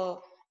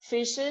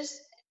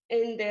fishes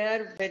in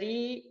there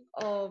very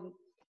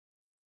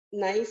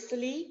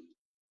nicely.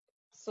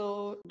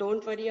 So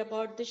don't worry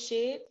about the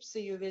shape. So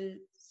you will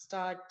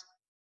start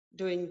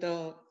doing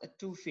the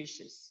two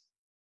fishes.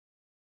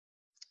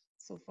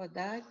 So for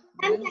that,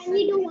 Ma'am, can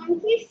we do one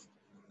fish?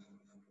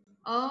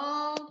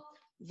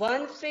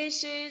 One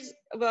fish is,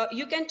 well,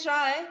 you can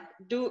try,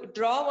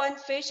 draw one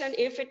fish, and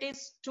if it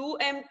is too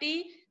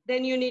empty,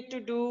 then you need to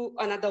do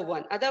another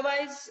one.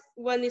 Otherwise,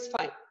 one is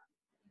fine.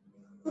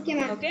 Okay,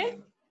 ma'am. Okay?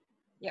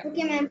 Yeah.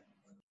 Okay, ma'am.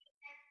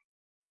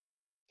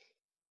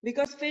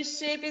 Because fish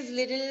shape is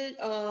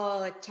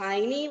little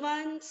tiny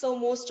one, so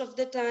most of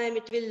the time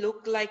it will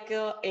look like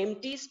a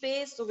empty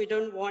space. So we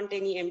don't want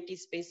any empty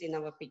space in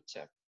our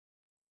picture.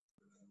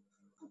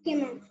 Okay,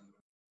 ma'am.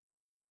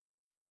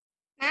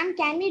 Ma'am,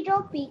 can we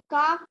draw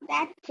peacock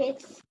that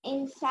fits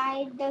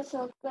inside the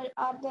circle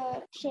or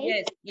the shape?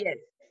 Yes, yes.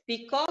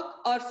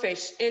 Peacock or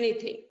fish,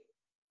 anything.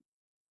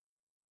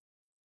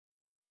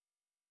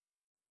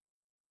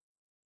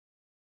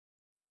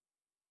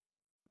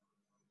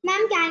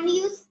 Ma'am, can we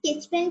use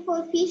sketch pen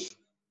for fish?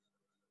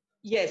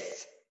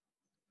 Yes.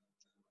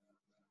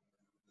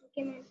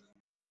 Okay, ma'am.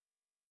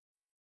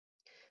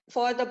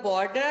 For the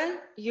border,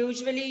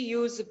 usually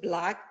use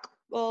black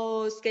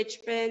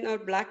sketch pen or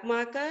black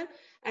marker,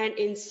 and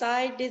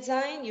inside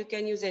design, you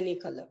can use any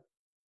color.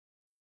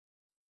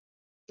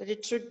 But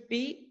it should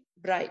be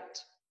bright.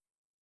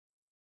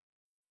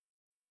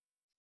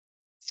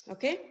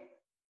 Okay?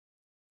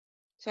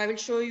 So I will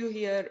show you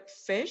here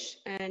fish,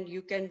 and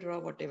you can draw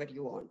whatever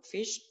you want,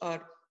 fish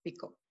or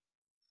peacock.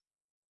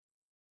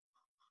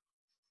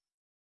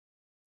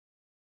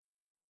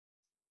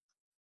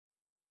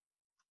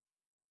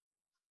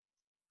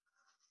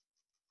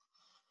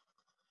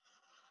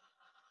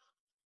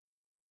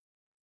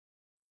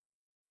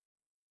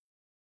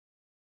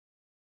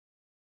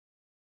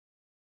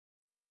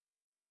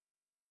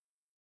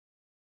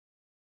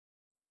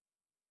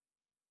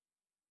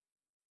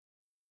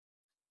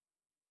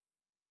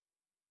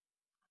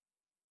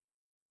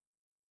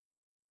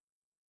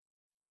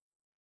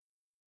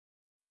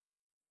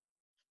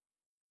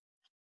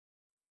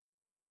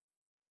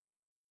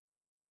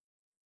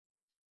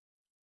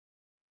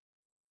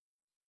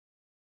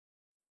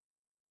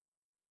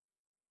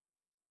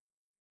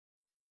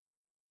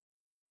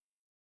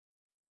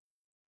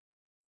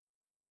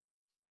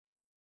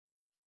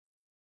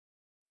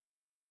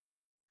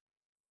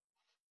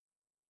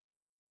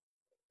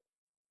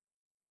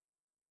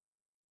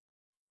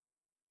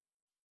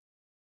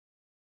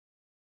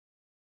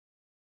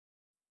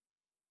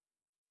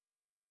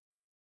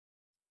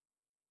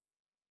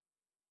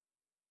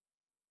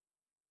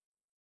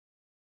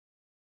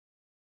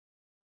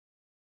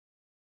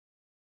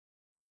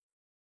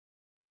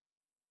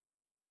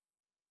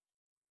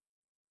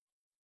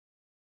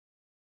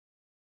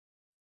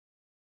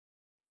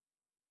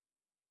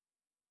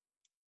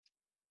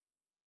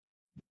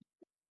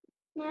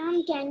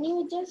 Ma'am, can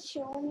you just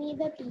show me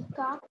the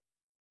peacock?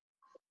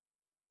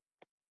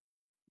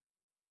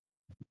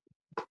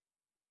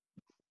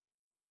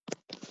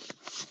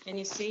 Can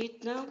you see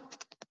it now?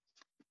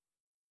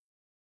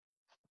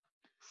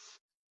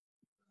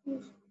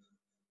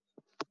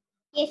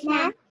 Yes,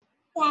 ma'am.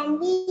 Can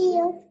we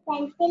use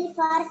pencil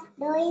for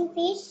drawing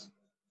fish?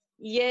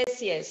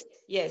 Yes, yes,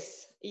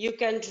 yes. You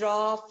can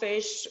draw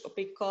fish,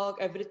 peacock,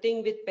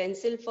 everything with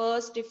pencil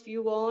first if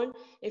you want.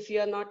 If you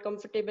are not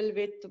comfortable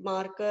with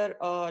marker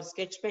or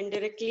sketch pen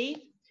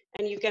directly,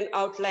 and you can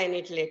outline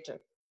it later.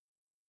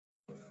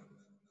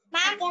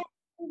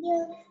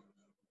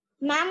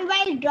 Ma'am,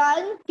 while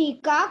drawing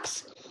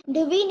peacocks,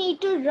 do we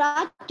need to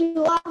draw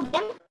two of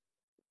them?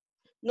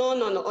 No,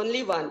 no, no,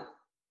 only one.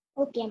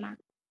 Okay, ma'am.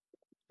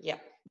 Yeah.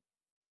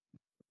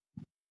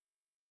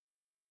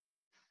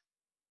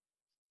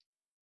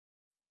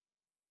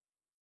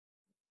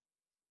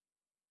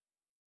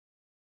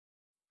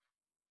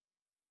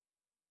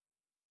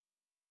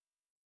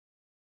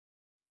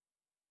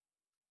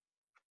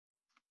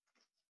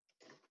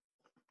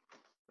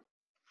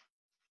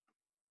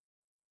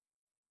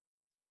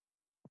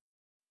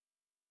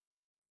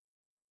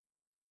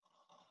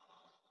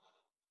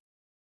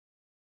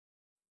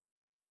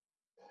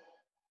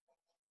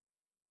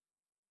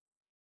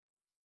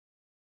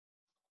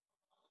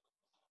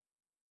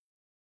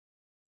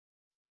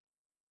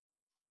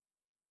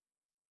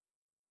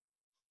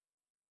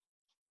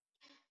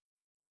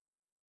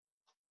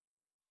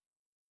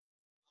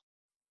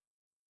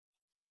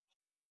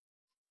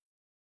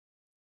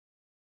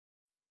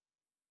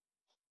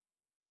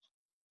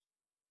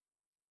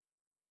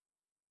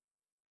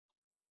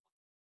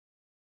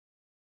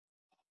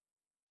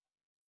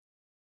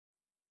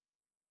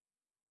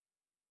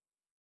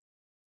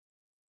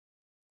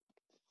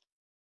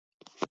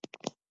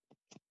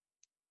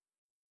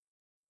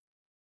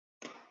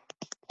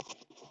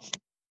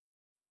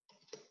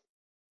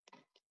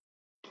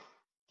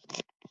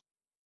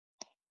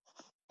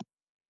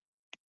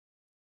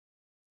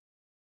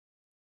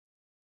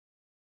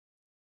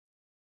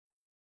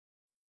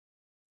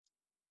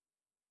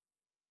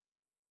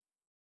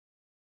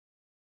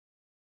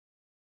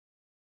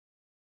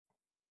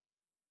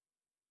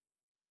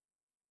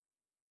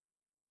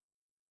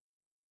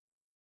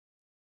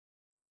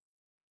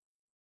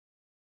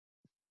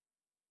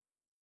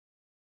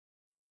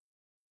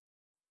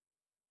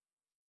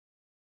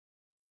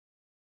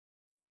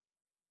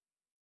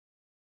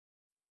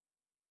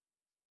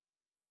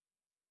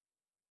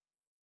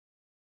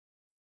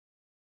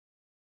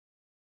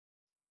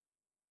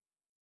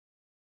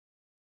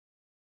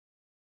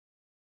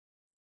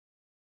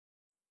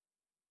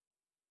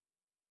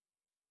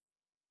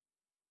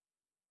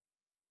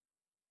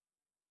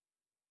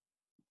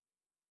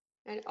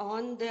 And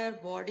on their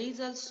bodies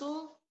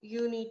also,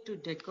 you need to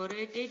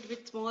decorate it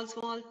with small,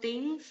 small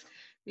things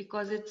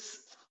because it's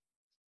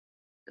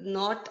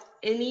not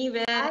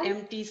anywhere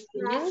empty space.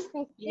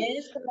 Ma'am,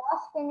 Yes.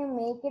 cross, can you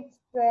make it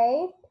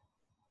straight?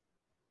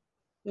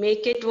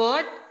 Make it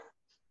what?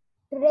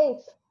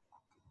 Straight.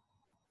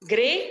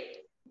 Gray?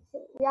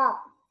 Yeah.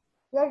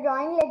 You're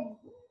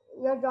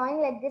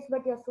drawing like this,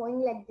 but you're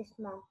showing like this,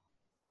 ma'am.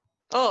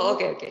 Oh,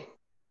 okay, okay.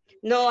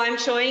 No, I'm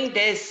showing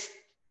this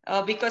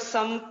because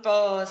some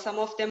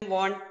of them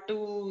want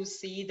to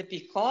see the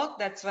peacock.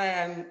 That's why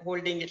I'm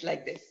holding it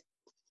like this.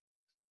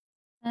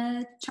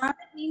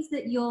 Charlotte means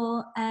that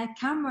your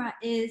camera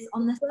is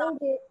on the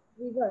side.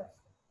 Reverse.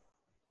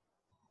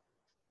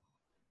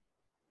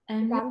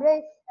 And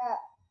Camera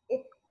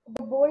is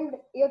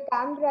your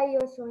camera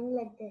you're showing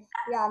like this.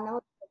 Yeah, now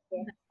it's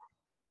okay.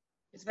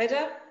 It's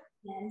better?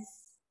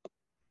 yes.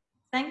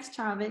 Thanks,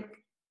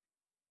 Charvik.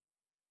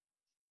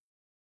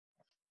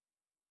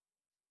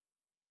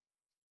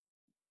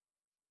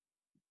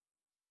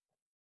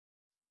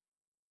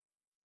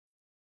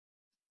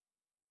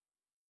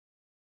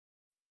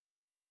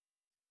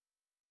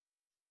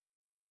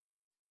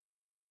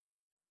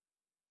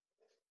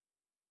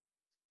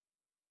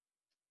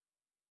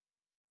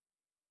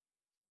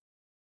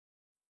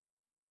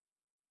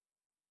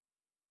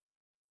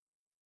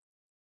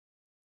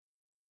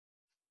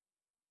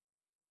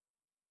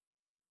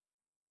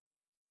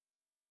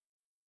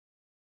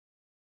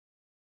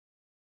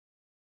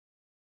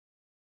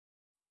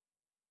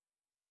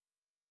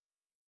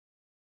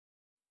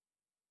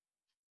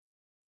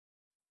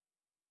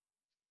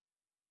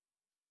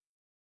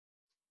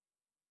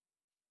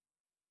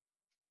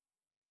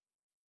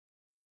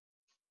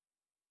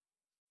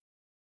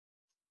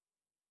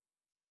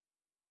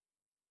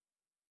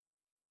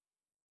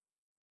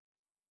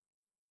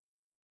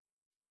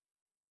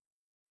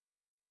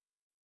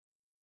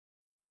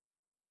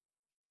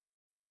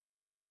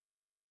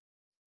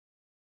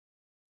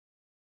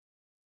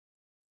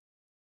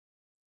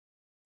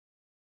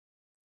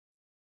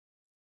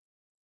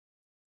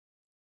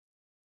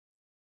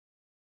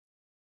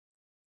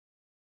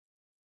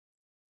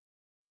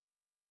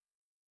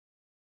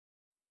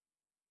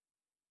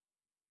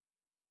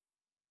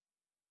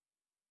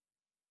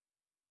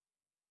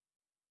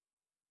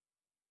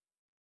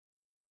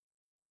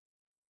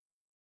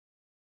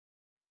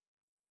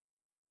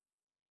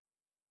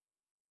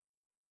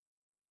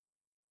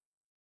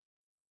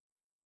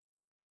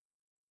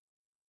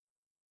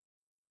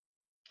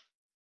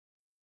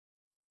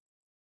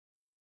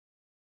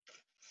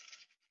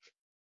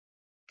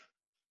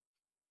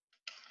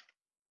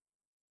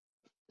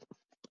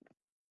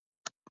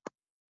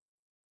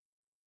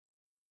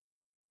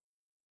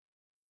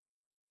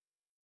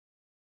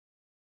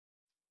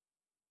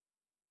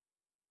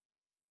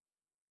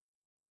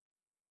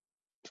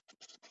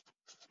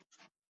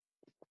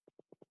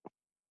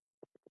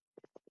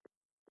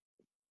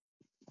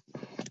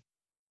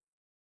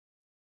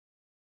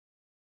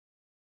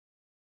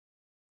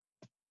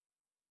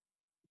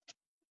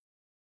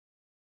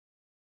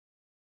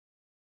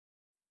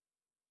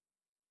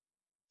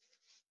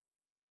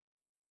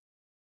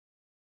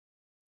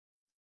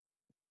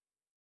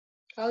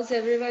 How's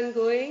everyone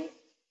going?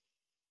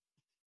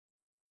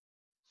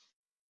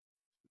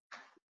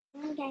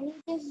 Can you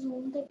just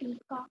zoom the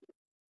peacock?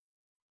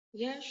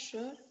 Yeah,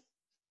 sure.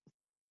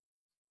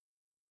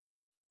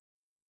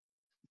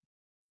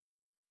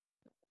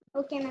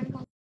 Okay,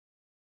 ma'am.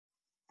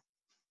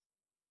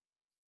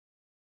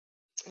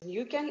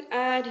 You can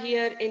add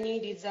here any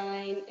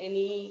design,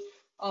 any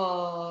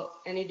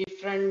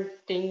different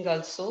thing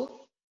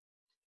also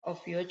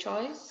of your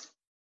choice.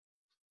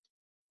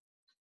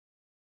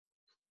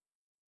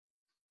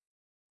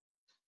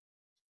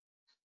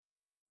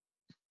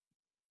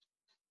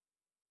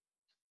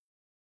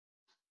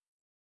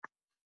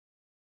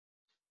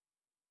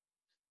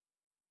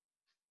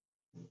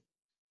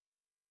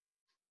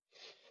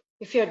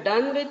 If you're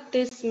done with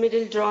this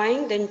middle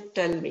drawing, then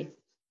tell me.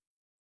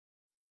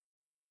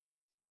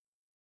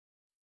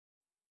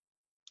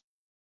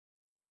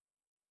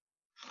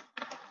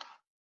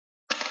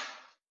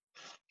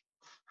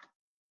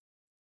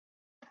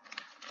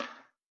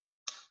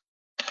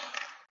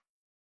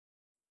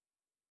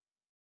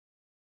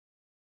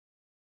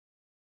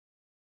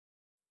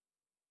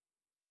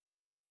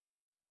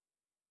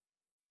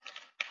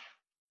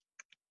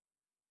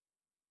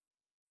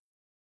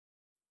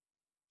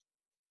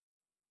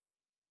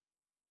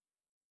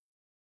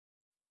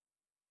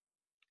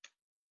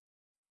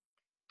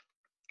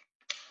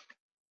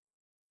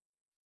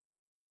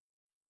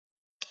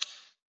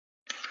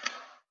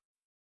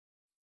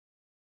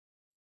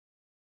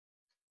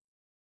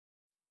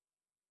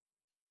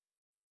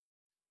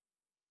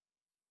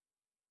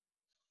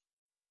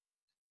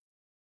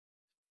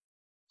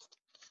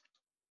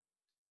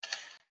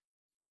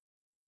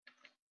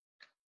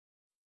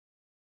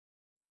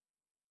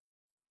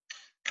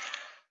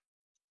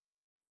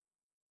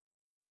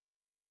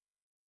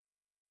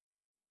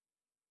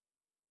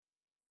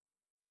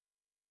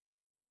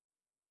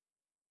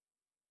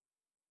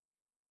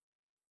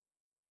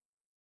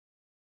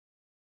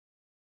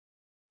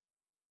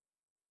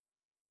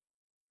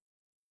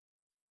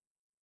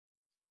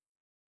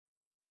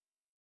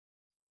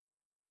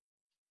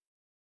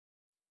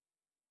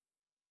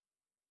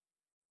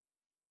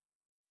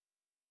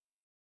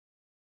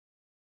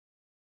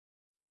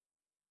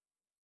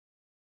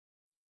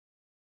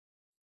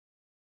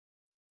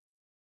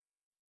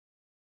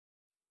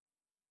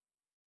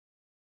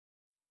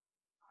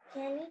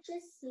 Can you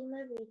just see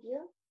my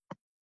video?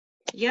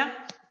 Yeah.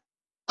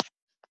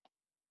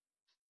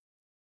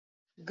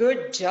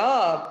 Good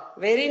job.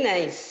 Very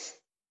nice.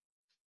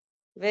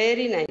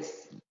 Very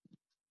nice.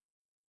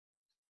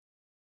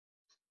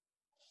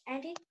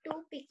 And it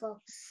two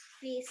peacocks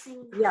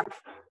facing. Yeah.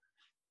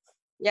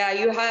 Yeah,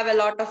 you have a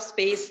lot of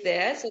space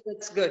there, so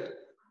that's good.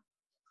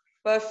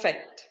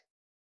 Perfect.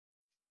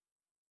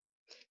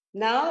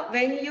 Now,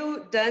 when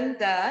you done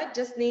that,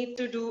 just need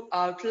to do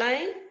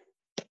outline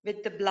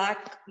with the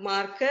black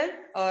marker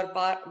or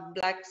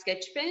black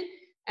sketch pen,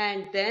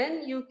 and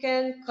then you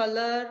can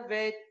color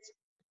with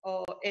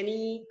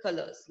any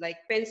colors like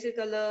pencil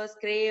colors,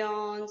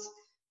 crayons,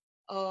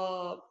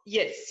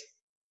 yes,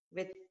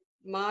 with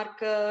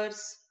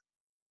markers.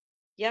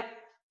 Yep,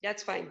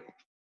 that's fine.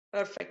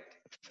 Perfect.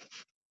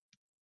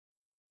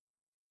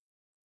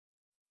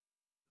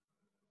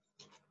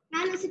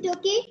 Ma'am, is it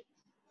okay?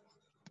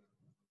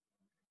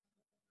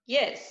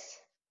 Yes,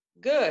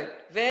 good,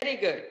 very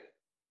good.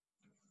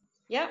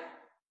 Yeah,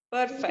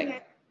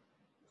 perfect.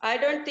 I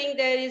don't think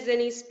there is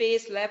any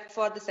space left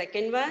for the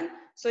second one.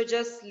 So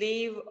just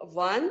leave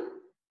one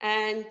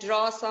and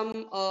draw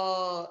some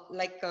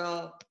like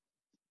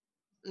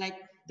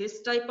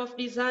this type of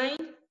design.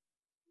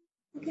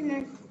 Okay,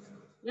 ma'am.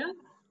 Yeah,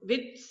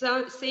 with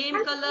some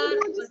same color,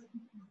 but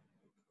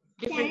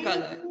different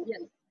color.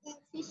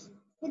 Yes.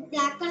 With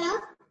black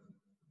color?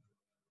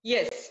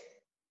 Yes.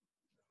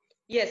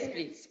 Yes,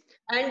 please.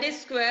 And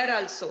this square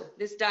also,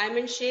 this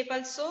diamond shape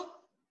also,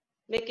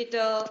 make it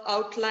a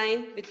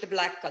outline with the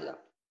black color.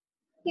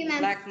 Okay, ma'am.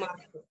 Black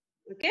marker.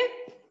 Okay?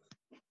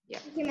 Yeah.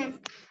 Okay, ma'am.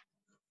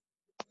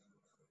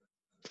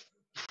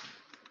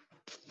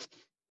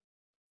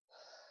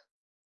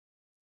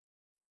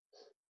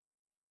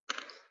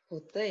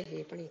 होतंय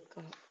हे पण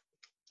इतकं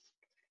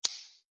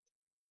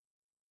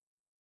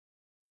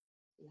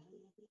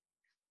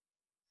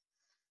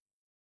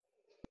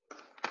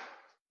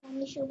Can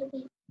you show the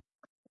video?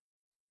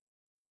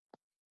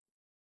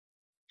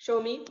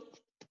 Show me.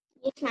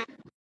 Yes, ma'am.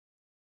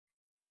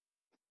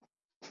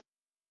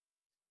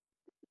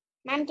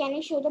 Ma'am, can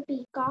you show the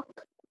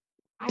peacock?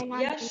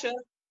 Yeah,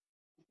 sure.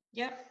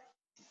 Yeah.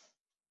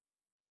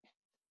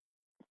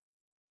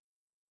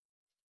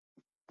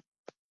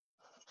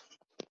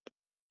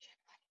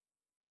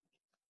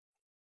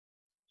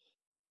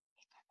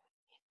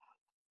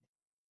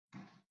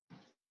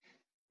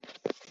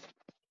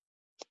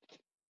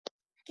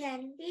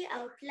 Can we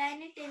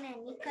outline it in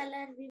any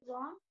color we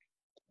want?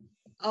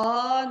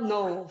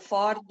 No,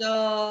 for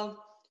the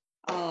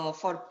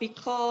for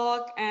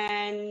peacock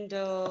and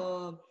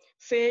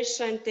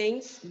fish and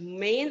things,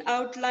 main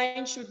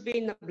outline should be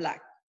in the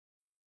black.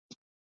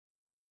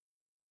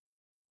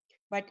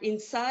 But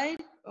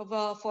inside,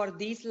 for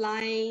these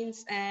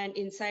lines, and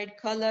inside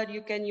color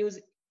you can use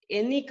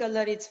any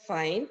color, it's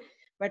fine.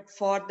 But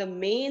for the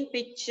main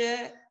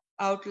picture,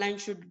 outline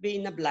should be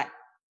in a black.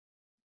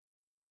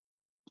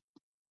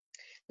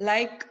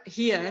 Like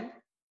here,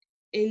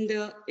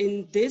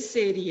 in this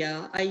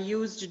area, I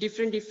used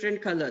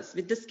different colors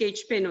with the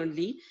sketch pen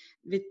only,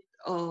 with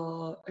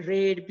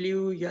red,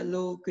 blue,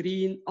 yellow,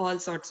 green, all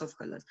sorts of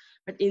colors.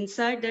 But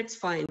inside, that's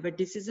fine. But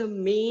this is a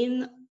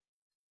main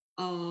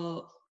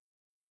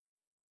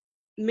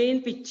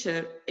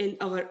picture in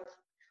our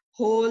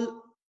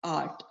whole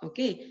art.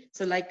 Okay,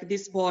 so like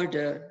this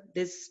border,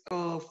 this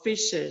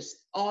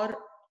fishes or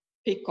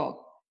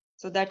peacock,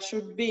 so that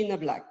should be in a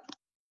black.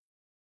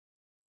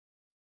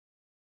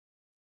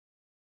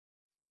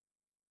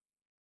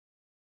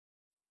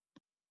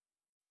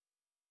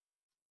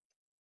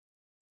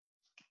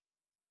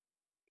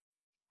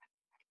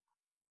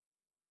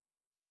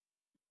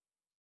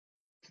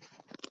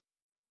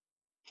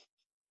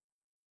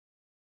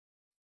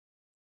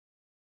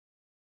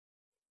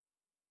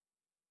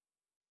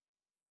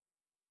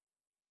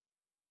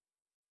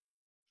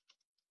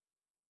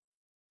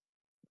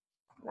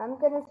 Ma'am,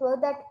 can you show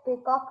that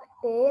peacock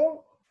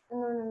tail?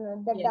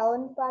 No, the Yes.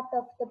 down part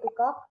of the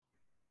peacock.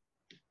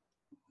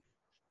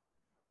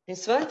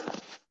 This one?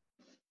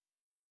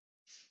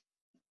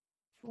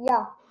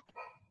 Yeah.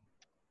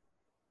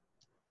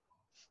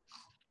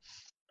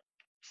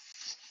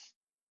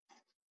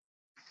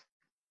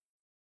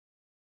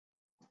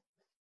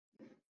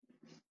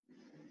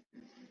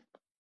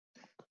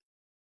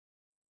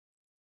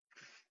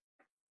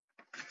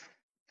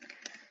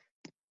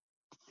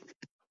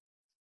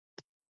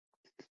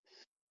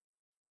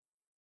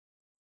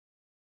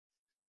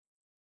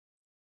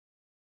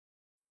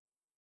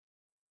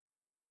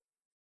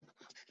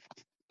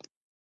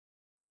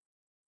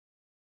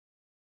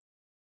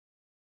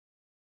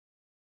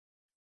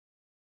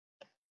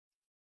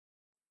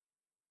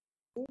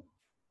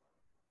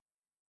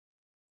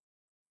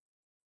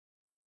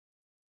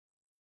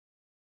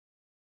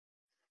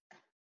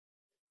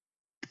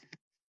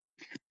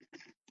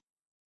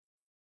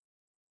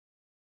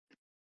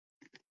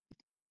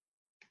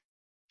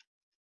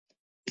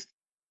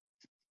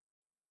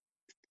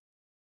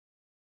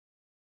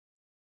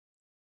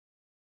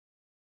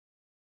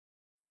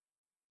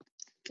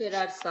 There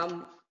are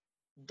some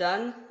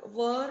done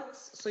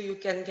works, so you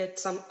can get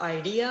some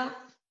idea.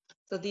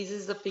 So this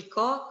is the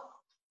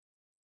peacock.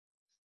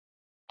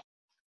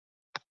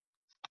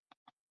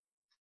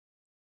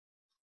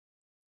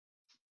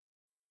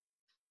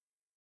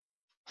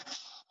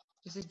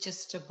 This is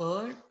just a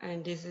bird,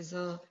 and this is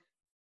a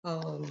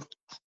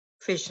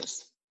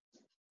fishes.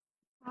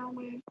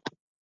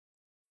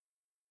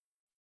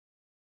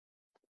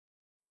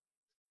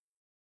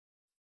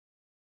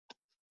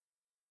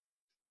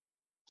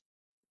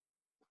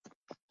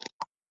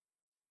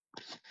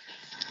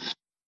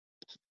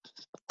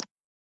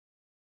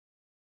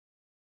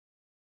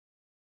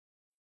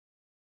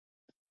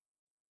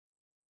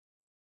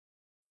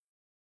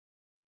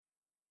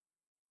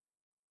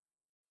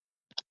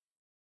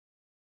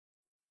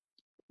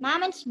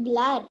 Ma'am, it's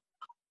blur.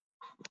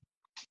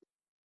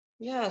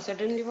 Yeah,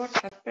 suddenly what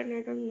happened,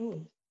 I don't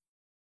know.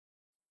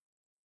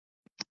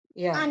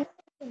 Yeah. Ma'am.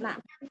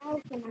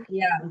 Okay, ma'am.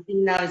 Yeah, I think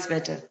now it's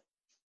better.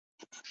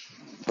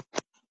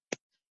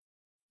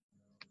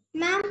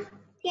 Ma'am,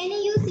 can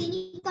you use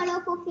any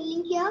color for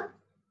filling here?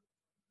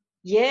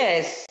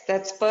 Yes,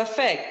 that's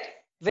perfect.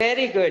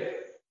 Very good.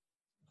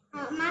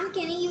 Ma'am,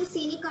 can you use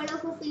any color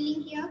for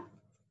filling here?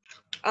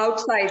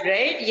 Outside,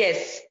 right?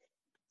 Yes.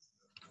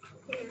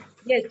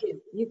 Yes, yes.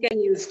 You can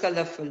use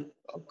colorful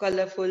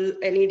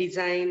any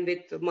design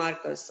with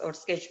markers or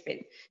sketch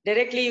pen.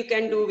 Directly you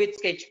can do with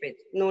sketch pen.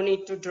 No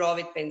need to draw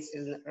with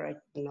pencil right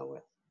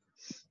now.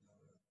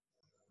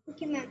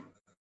 Okay, ma'am.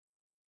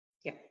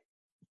 Yeah.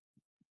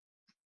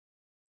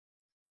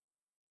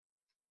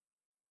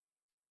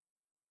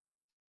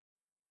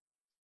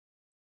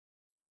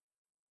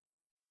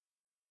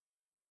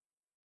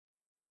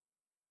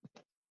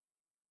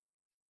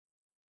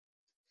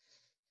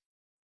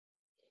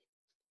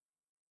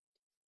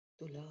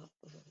 तुला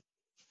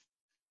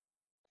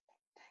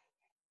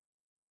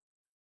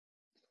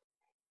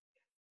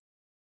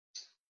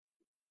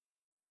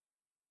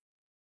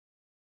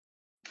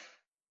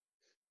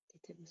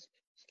तिथे बस.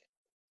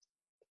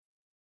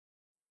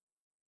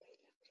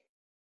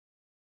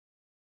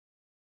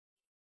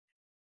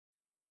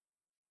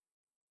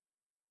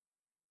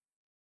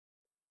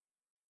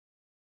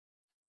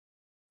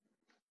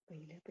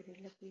 पहिल्या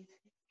पिरियडला please.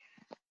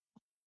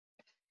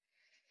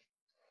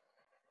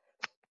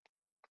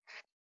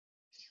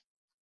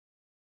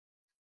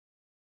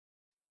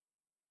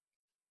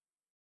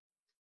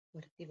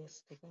 वरती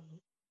बसते का मग?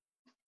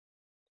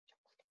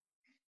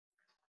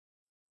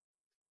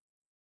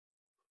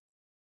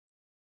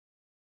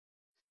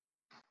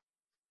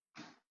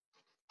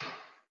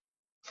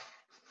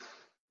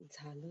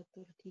 झालं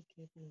तर ठीक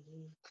आहे, पण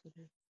अजून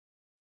थोडं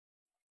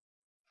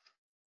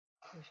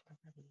प्रश्न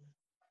काढूया.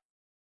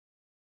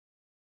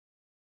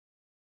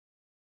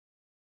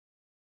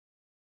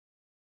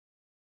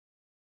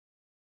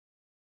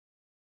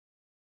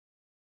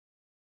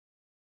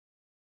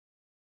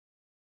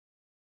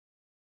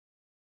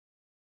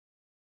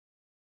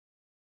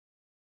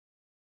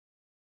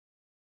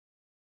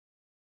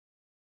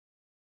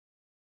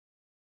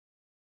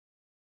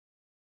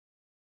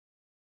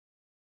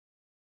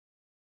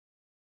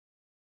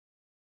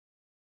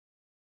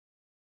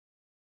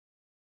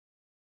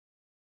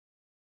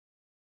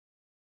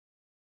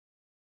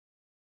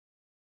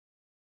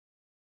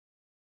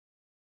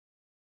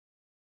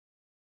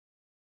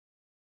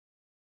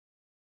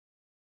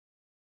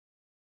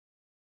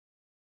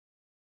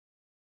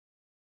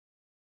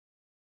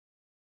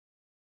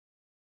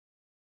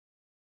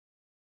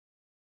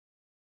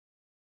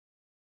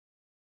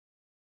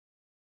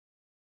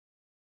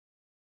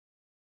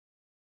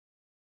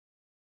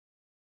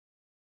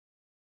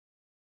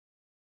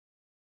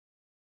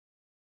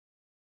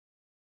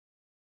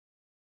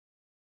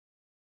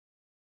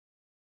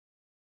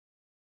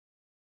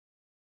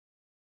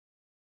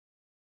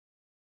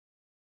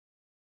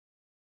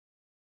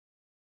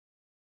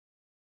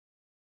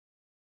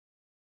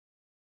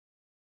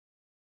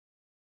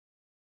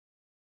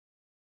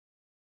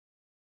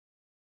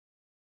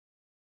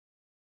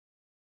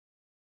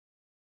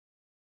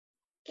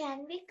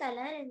 Can we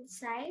color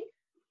inside?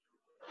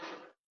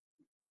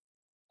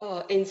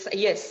 Inside,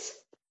 yes.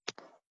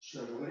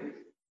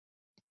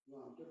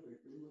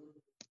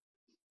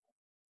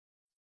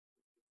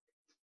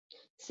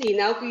 See,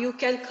 now you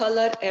can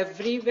color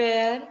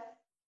everywhere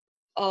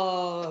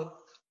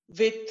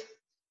with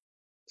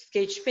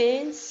sketch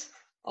pens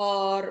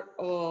or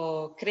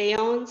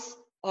crayons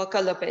or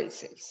color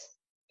pencils.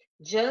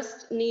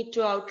 Just need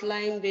to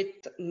outline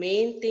with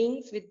main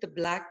things with the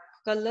black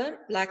color,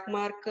 black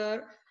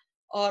marker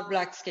or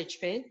black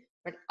sketch pen.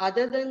 But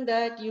other than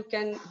that, you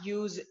can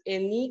use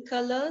any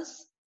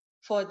colors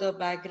for the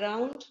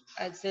background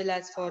as well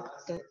as for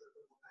the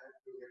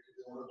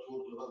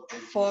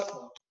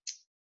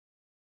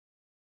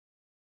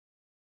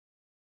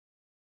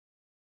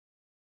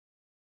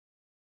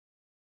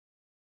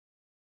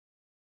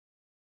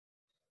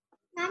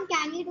Ma'am,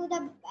 can you do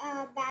the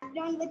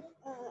background with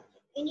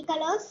any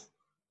colors?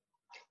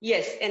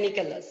 yes, any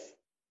colors.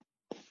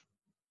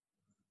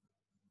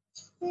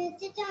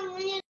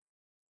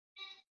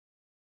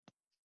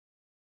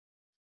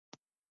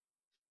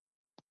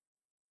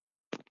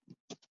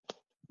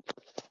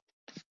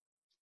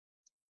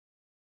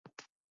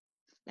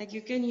 Like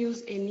you can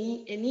use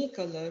any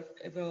color,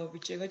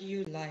 whichever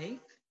you like.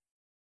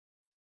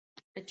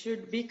 It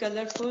should be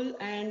colorful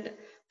and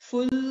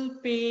full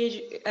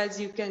page, as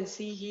you can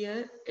see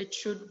here. It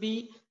should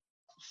be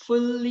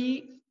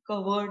fully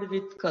covered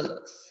with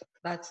colors.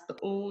 That's the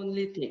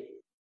only thing.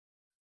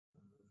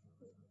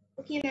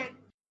 Okay, ma'am.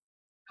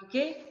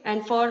 Okay,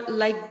 and for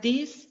like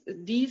these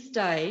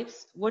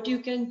types, what you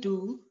can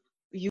do,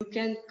 you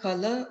can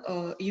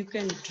color, you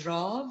can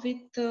draw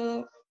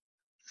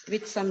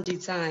with some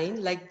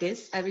design like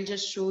this. I will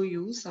just show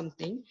you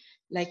something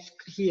like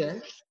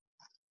here.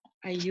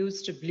 I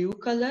used blue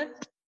color,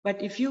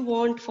 but if you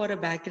want for a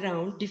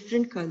background,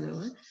 different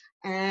color,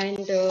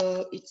 and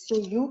so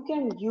you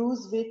can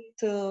use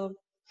with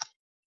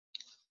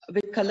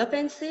color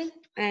pencil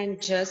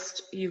and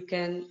just you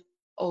can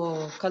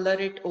color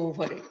it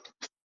over it.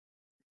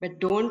 But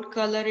don't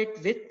color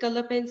it with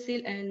color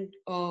pencil and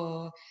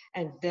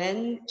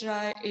then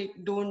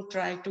don't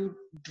try to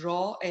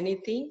draw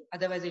anything,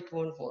 otherwise it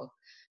won't work.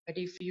 But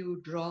if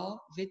you draw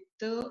with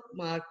the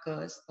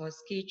markers or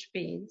sketch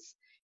paints,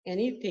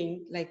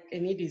 anything like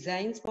any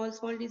design, small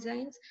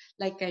designs,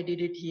 like I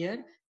did it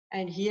here.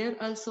 And here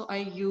also I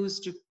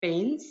used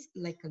paints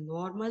like a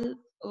normal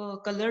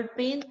colored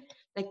paint,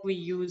 like we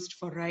used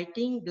for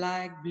writing,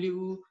 black,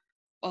 blue,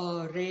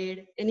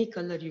 red, any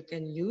color you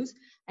can use.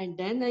 And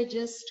then I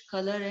just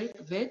color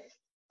it with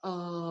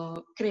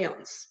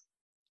crayons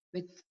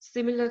with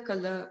similar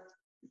color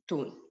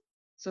tone.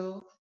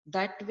 So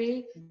that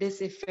way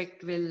this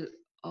effect will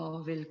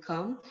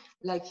come.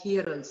 Like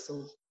here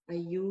also, I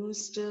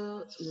used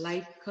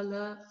light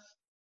color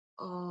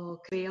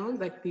crayon,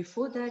 but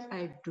before that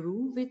I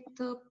drew with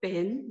a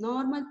pen,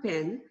 normal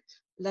pen,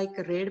 like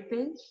a red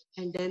pen,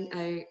 and then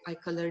I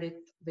colored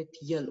it with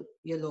yellow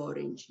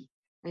orange.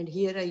 And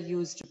here I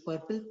used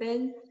purple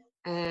pen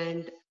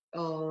and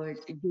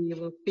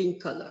gave a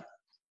pink color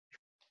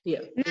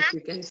here, if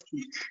you can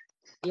see.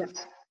 Yeah.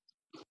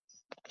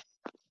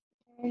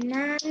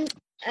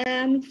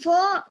 Ma'am,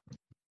 for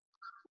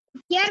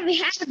here we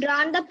have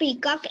drawn the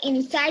peacock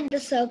inside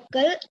the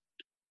circle.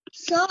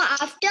 So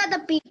after the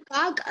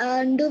peacock,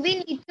 do we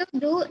need to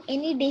do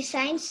any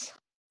designs?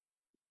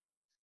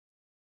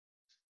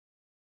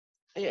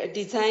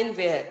 Design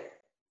where?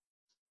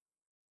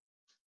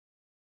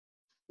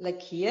 Like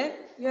here,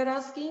 you're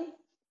asking?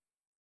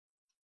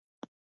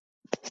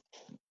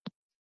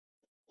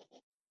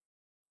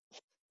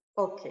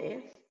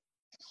 Okay.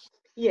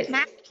 Yes,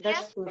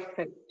 that's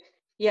perfect.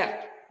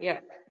 Yeah.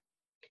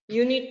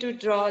 You need to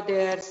draw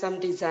there some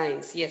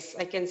designs. Yes,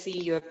 I can see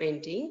your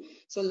painting.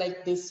 So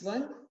like this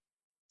one,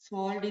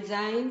 small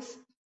designs.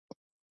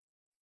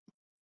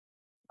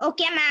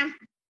 Okay, ma'am.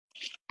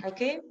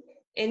 Okay.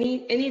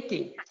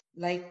 Anything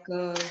like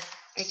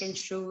I can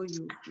show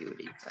you few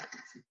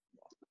designs.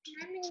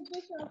 Ma'am, is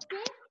this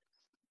okay?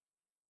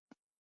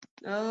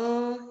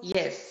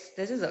 Yes,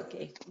 this is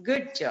okay.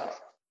 Good job.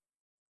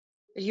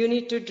 You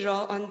need to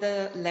draw on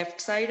the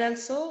left side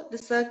also, the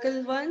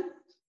circle one.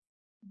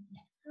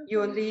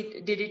 You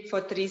only did it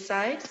for 3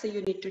 sides, so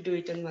you need to do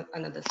it on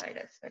another side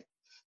as well.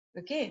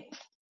 Okay.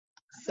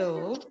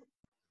 So,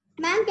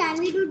 Ma'am, can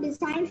we do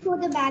designs for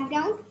the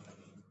background?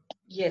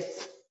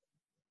 yes.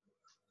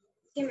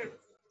 Okay, ma'am.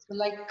 So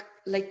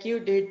like you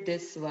did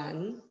this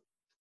one.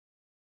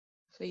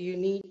 So you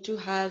need to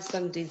have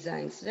some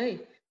designs,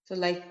 right? So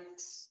like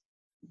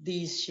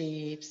these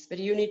shapes, but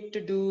you need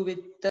to do with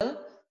the,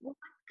 What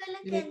color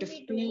you can need to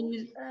we feel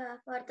do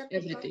for the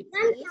everything.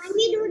 Ma'am, can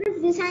we do the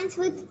designs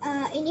with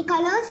any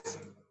colors?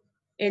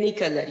 Any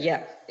color,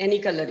 yeah. Any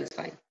color is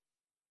fine.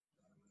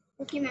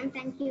 Okay, ma'am.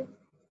 Thank you.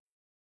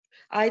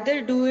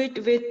 Either do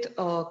it with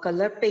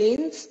color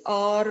paints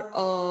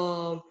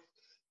or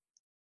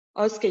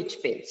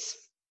sketch paints.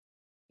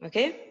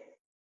 Okay.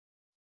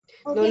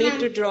 No need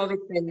to draw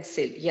with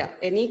pencil. Yeah,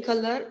 any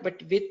color,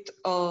 but with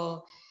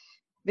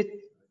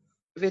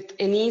with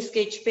any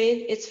sketch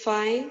pen, it's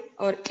fine,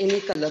 or any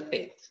color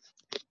pen.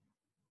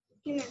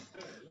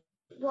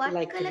 What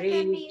Like color red.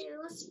 can we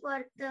use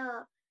for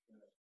the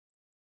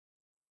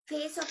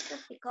face of the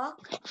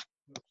peacock?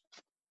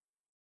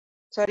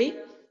 Sorry?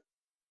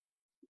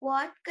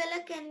 What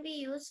color can we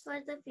use for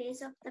the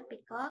face of the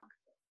peacock?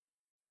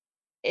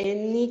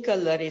 Any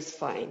color is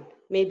fine.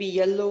 Maybe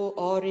yellow,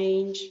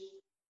 orange.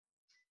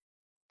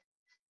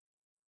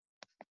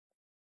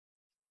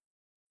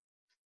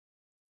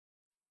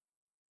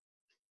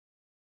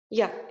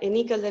 Yeah,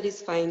 any color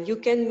is fine. You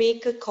can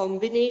make a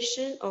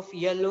combination of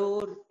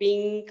yellow,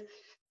 pink,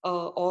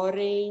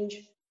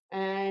 orange,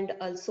 and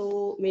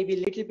also maybe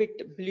a little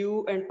bit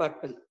blue and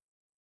purple.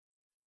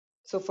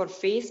 So for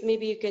face,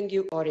 maybe you can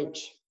give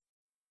orange.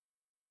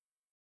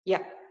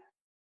 Yeah.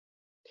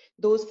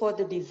 Those for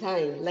the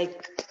design,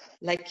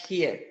 like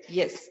here.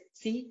 Yes.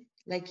 See,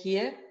 like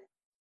here,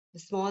 the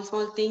small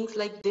things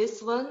like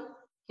this one.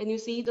 Can you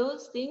see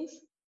those things?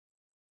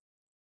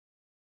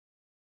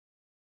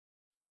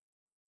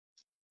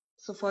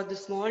 So for the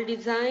small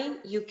design,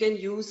 you can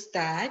use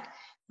that,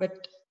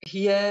 but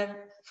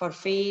here for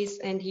face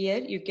and here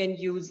you can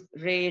use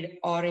red,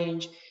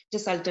 orange,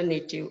 just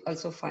alternative,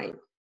 also fine,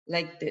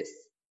 like this.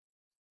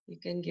 You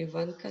can give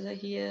one color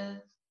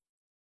here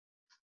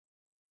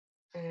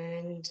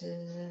and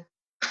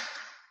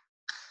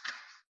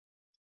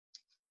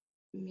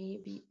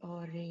maybe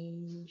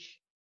orange.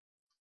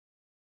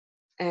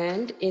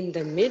 And in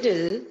the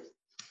middle,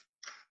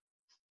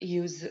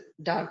 use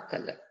dark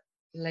color,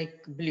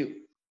 like blue,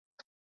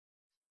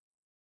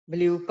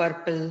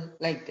 purple,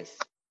 like this.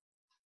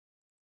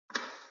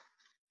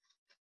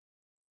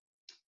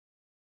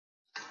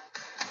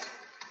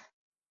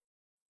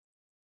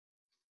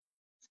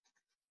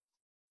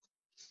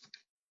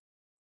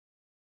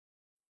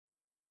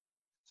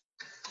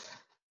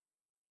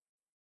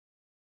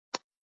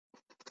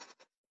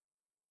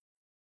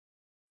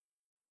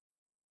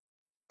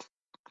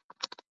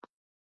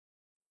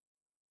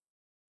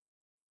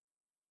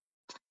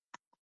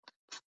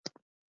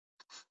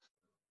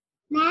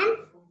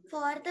 Ma'am,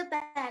 for the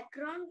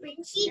background,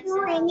 which we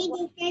do any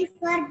details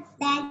for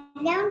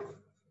background?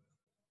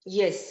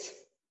 Yes.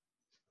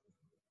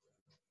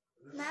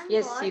 Ma'am,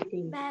 Yes, you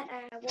can.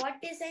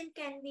 what design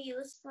can we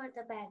use for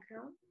the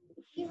background?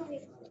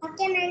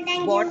 Okay, ma'am,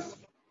 thank What? you.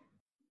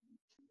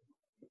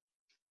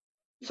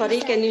 Sorry,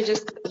 Design. can you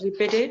just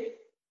repeat it?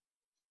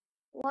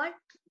 What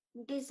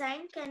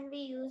design can we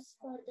use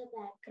for the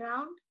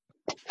background?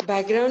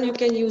 Background, you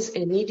can use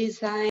any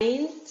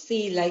design.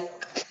 See, like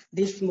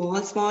these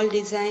small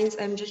designs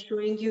I'm just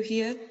showing you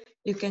here.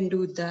 You can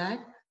do that,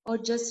 or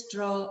just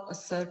draw a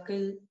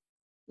circle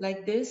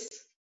like this.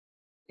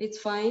 It's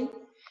fine.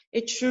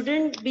 It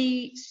shouldn't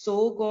be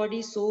so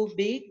gaudy, so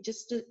big,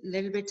 just a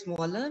little bit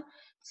smaller,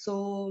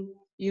 so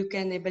you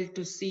can able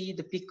to see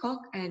the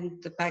peacock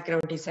and the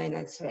background design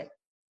as well.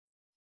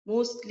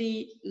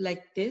 Mostly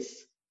like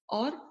this,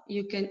 or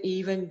you can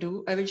even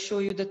do, I will show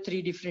you the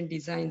 3 different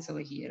designs over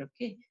here,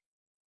 okay?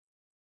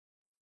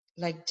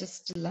 Like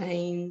just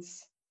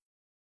lines.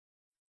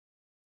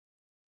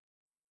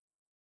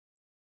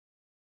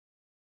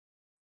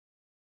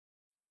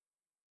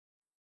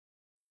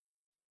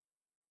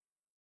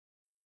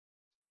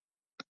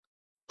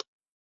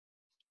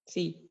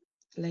 See,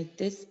 like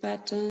this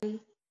pattern,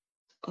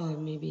 or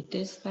maybe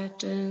this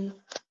pattern,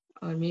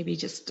 or maybe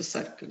just a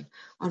circle,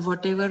 or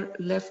whatever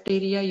left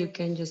area you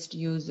can just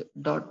use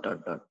dot,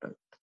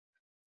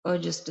 or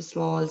just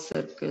small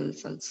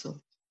circles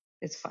also.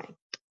 It's fine.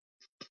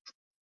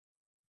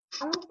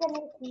 Can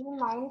I see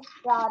mine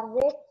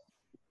Jarvis?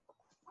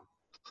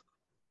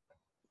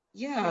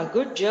 Yeah,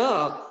 good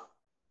job.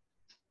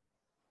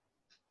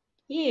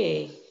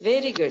 Yay,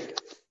 very good.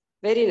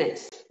 Very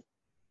nice.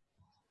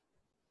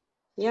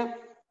 Yeah,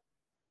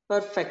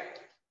 perfect.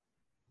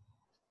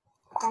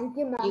 Thank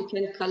you, You ma'am.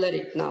 can color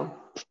it now.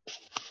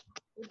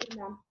 Thank you,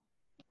 ma'am.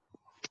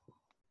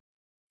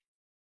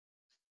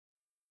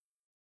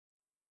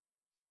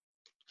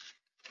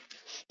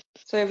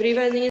 So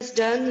everyone is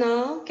done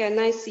now. Can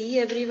I see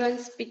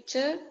everyone's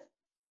picture?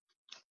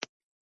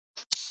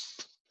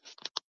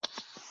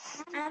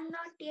 I'm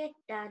not yet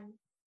done.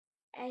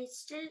 I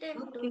still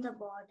didn't do the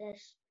border.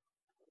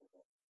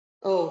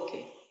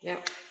 Okay,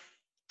 yeah.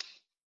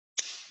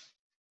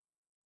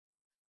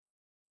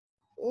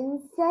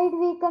 Inside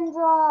we can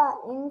draw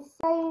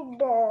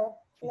inside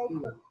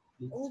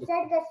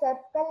inside the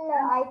circle.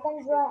 I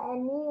can draw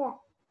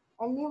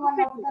any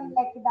one of them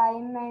like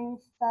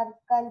diamonds,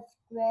 circles,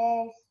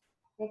 squares,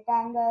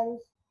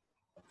 rectangles.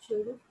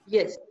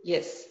 Yes,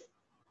 yes.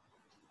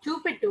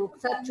 చూపెట్టు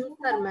ఒకసారి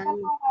చూస్తారు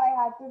ma'am I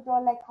have to draw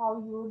like how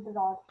you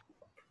draw.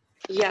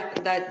 Yeah,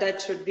 that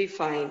should be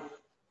fine.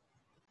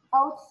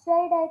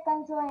 Outside I can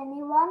draw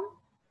anyone.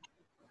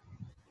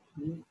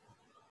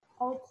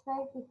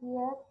 Outside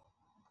here.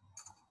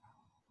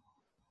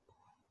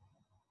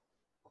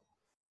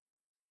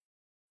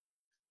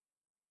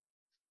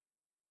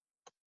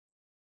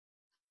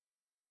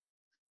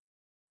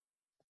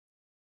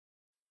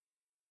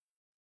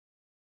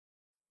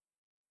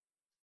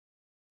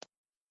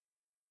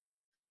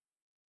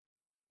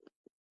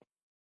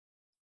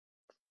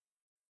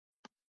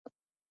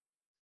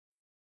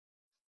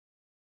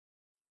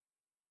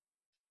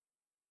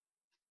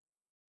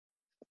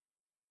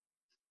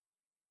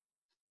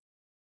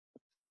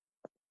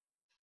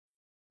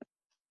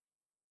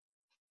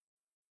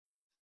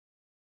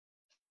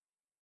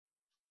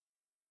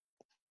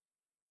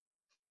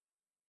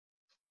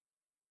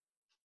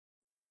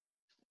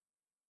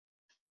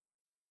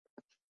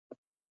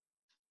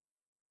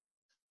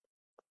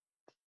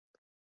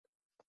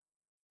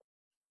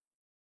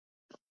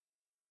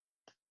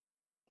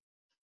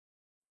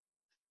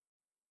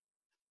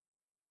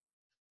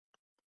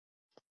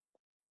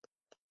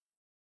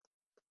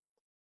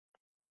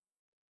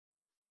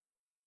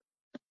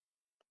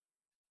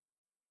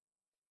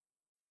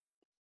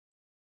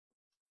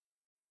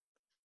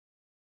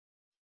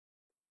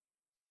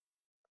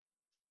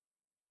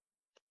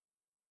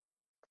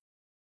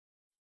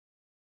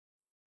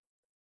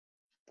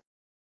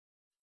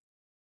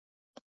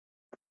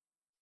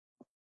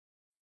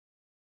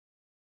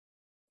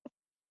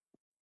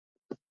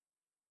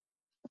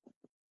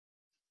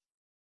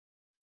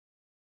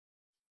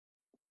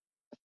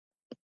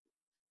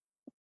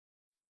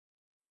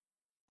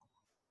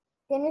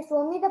 Can you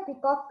show me the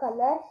peacock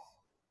colors?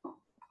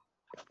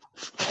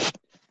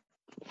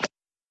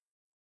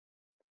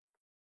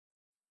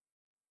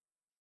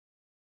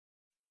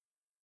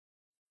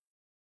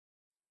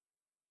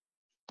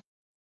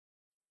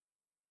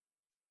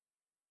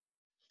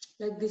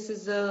 Like this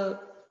is a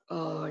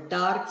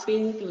dark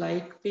pink,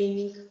 light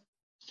pink,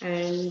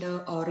 and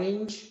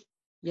orange,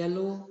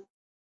 yellow.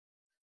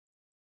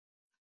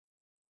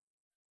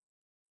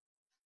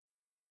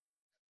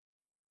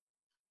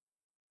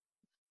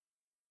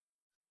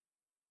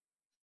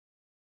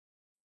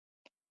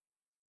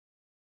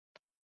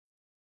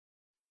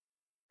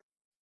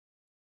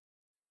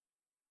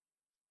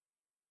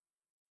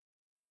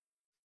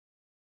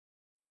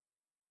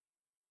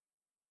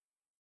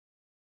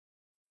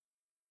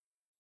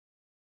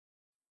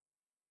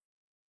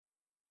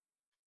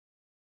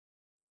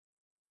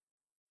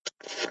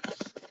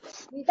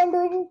 We can do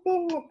it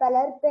in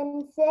color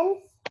pencils.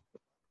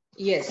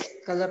 Yes,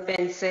 color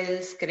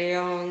pencils,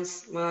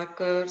 crayons,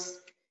 markers.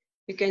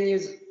 You can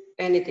use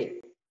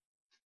anything.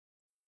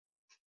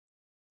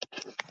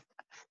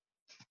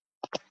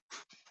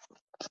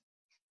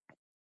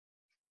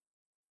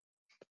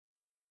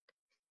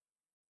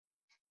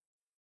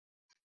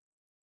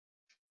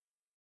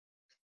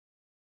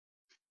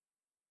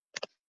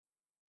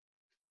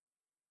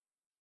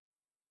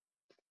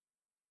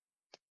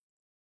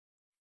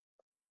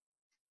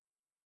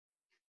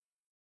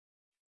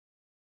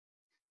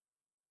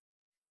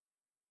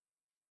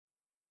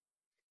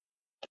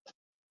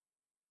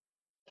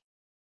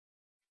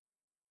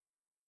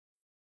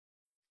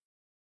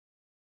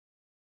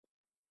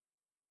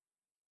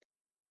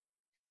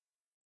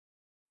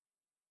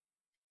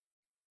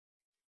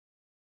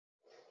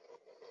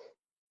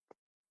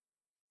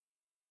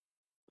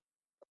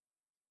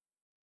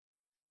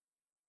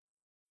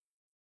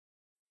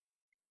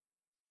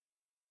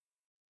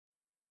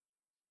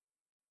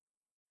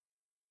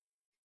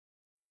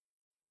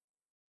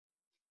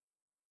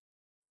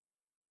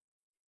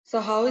 So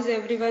how is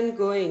everyone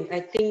going? I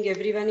think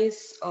everyone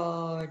is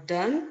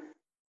done.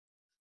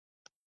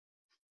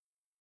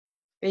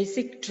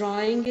 Basic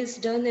drawing is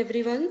done,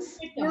 everyone's?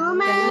 No,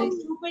 Can I? ma'am.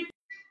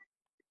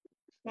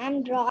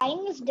 Ma'am,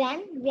 drawing is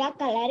done. We are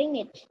coloring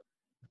it.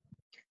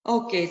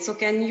 Okay, so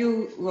can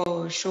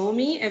you show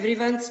me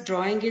everyone's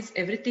drawing is,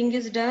 everything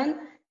is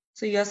done?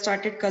 So you have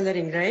started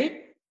coloring,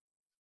 right?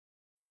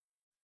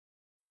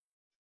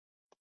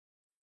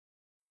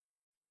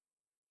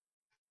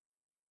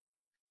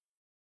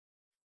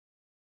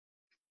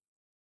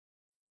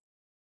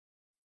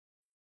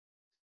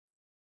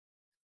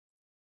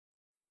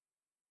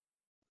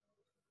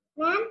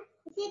 Ma'am,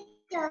 is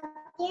it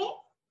okay?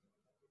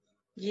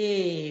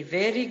 Yay,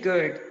 very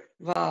good.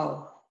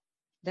 Wow,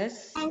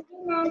 that's Thank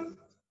you, ma'am.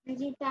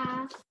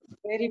 Ajita.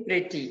 very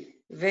pretty,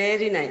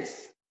 very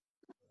nice.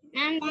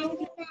 Ma'am, thank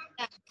you.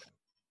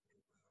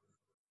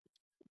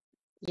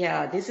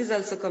 Yeah, this is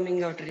also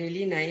coming out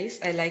really nice.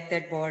 I like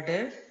that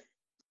border.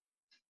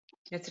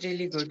 That's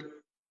really good.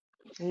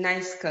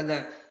 Nice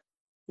color,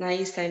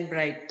 nice and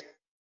bright.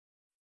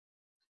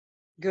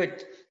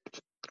 Good.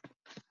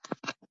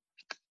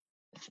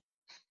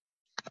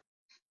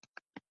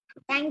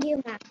 Thank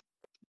you, ma'am.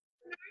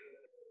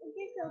 Is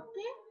this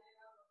okay?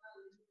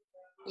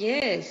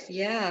 Yes,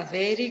 yeah,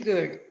 very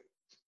good.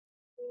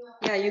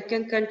 Yeah, you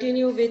can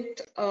continue with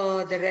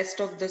the rest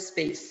of the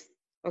space.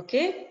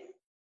 Okay?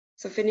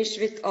 So finish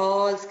with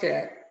all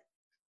square.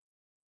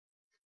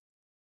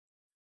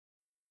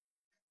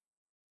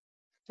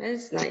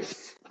 That's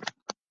nice.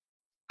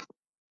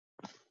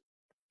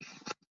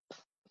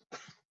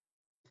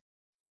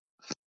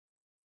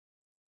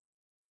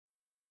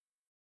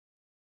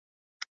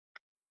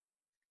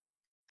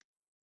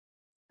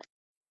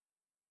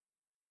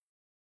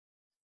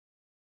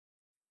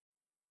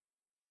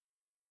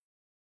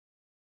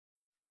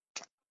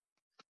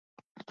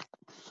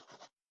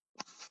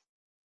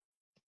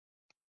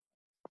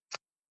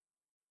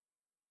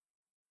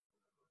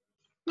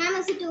 Ma'am,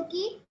 is it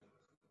okay?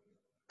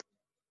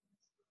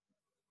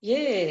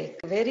 Yeah,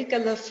 very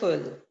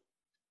colorful.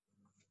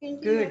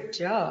 Thank you, Good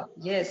job.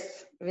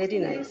 Yes, very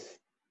nice.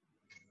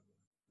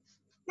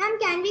 ma'am.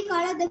 Can we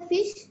color the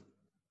fish?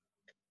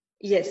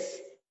 Yes.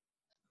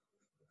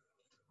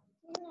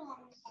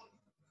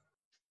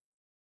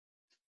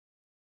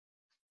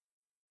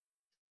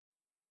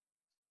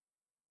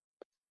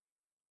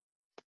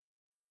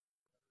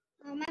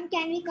 Ma'am,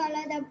 can we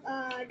color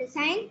the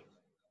design?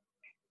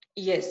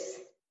 Yes.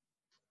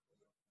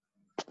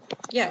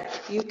 Yeah,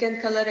 you can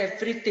color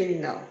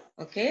everything now.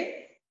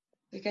 Okay?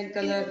 You can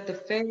color the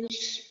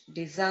fish,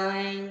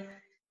 design,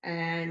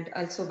 and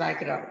also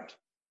background.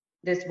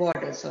 This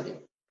border, sorry.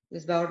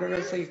 This border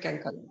also you can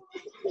color.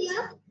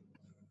 Here.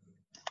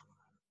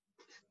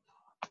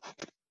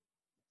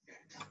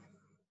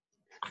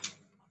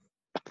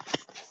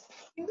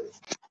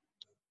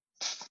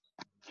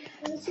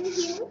 Also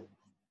here.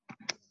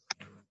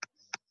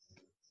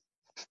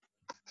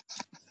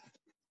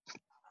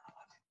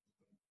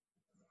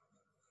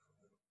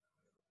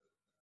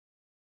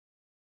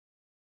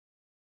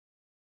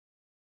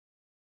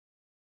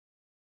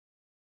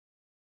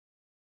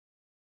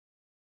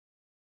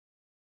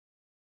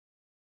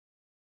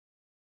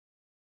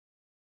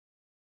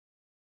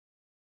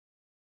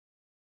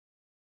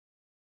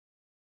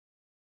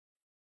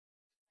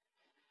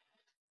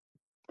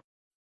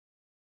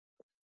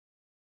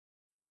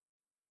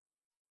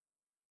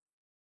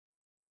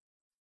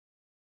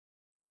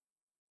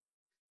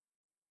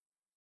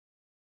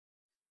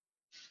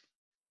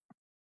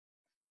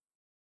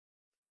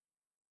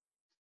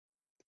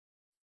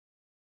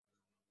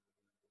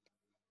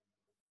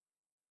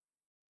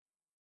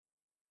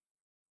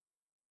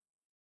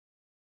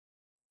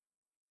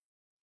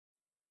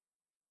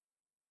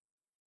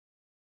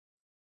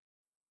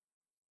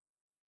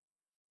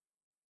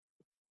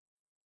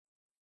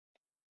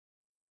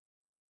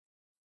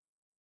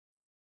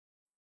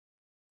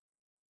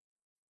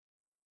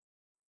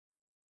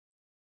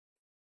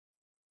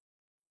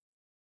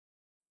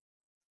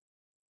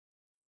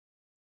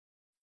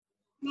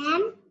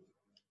 Ma'am,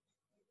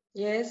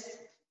 Yes.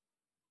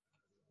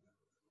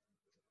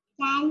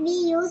 can we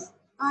use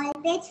oil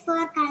page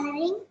for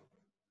coloring?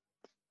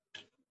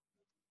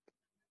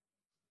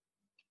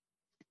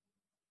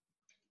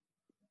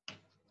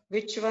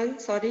 Which one?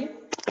 Sorry.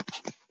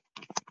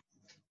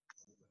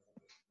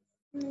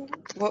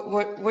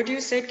 What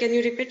you said? Can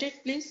you repeat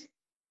it, please?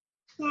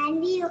 Can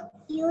we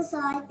use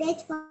oil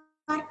page for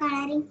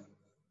coloring?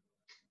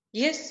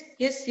 Yes,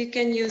 yes, you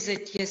can use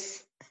it.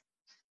 Yes.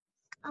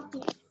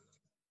 Okay.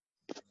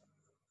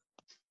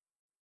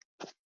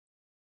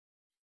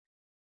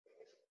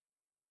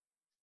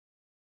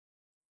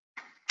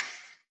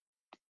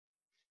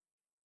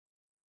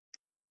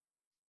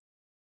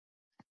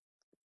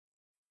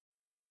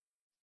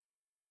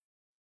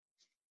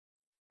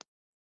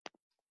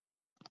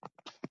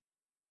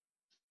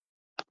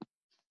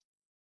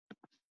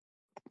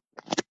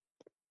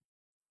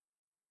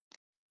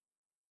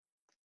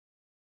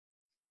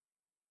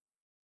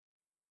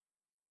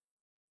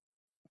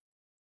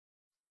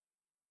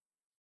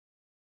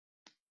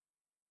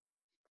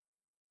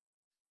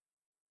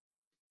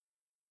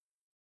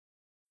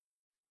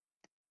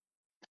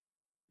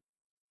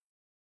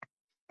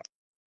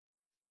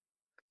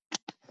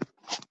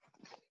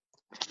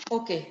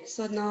 Okay,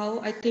 so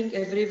now I think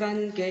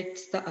everyone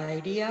gets the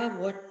idea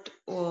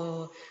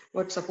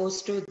what's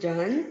supposed to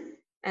done,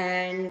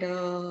 and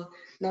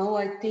now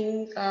I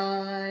think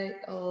I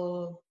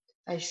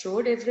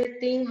showed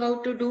everything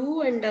how to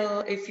do, and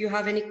if you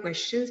have any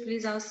questions,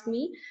 please ask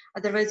me.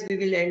 Otherwise, we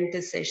will end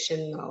the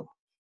session now.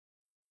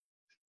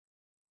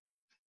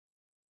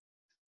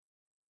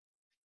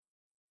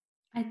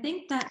 I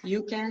think that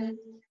You can,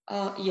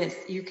 yes,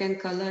 you can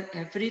color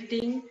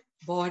everything,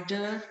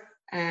 border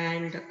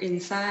and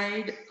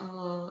inside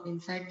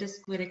the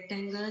square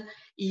rectangle,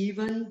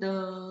 even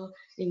the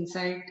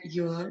inside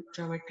your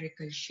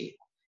geometrical shape.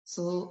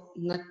 So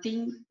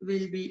nothing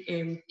will be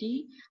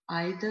empty,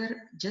 either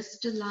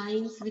just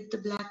lines with the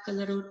black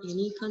color or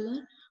any color,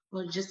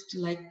 or just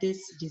like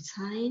this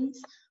designs,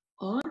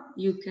 or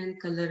you can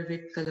color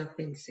with color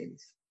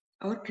pencils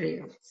or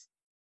crayons,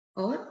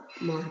 or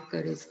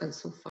marker is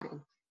also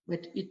fine,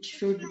 but it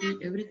should be,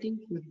 everything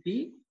should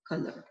be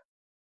colored.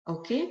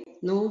 Okay,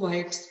 no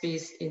white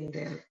space in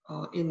there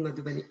in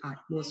Madhubani art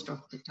most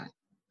of the time.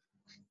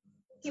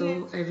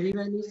 So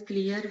everyone is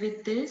clear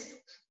with this?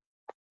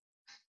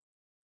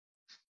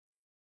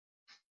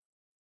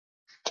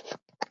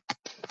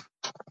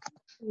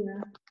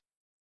 yeah.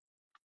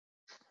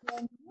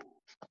 Thank you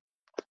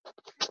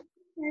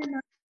so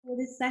much for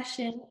this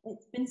session.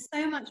 It's been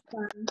so much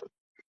fun.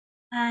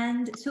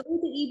 And to all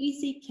the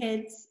EBC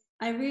kids,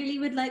 I really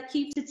would like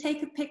you to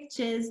take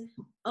pictures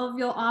of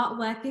your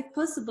artwork if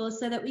possible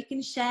so that we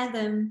can share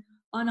them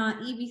on our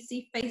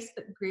EBC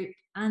Facebook group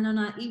and on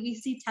our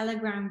EBC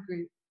Telegram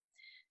group.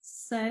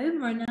 So,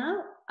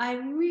 Mrunal, I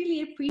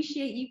really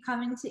appreciate you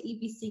coming to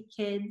EBC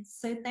Kids.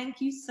 So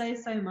thank you so,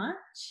 so much.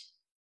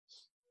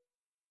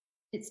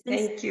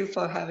 Thank you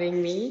for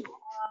having me.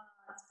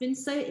 It's been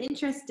so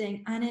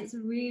interesting and it's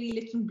really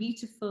looking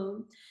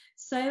beautiful.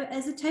 So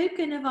as a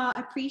token of our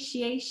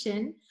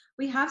appreciation,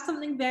 we have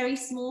something very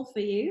small for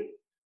you.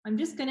 I'm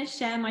just going to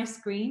share my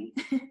screen.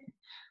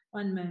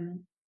 One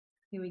moment.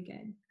 Here we go.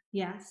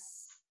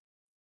 Yes.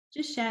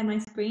 Just share my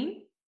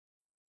screen.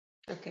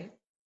 Okay.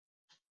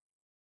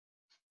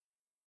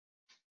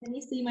 Can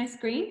you see my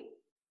screen?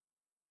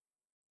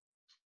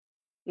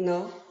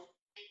 No.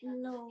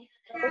 No.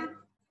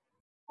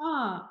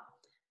 Ah,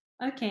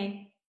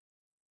 okay.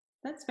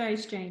 That's very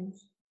strange.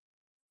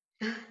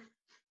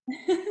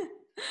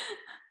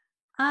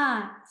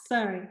 Ah,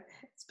 sorry.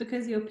 It's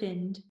because you're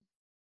pinned.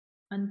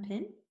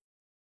 Unpin.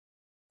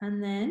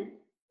 And then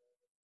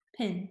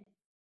pin.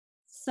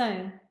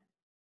 So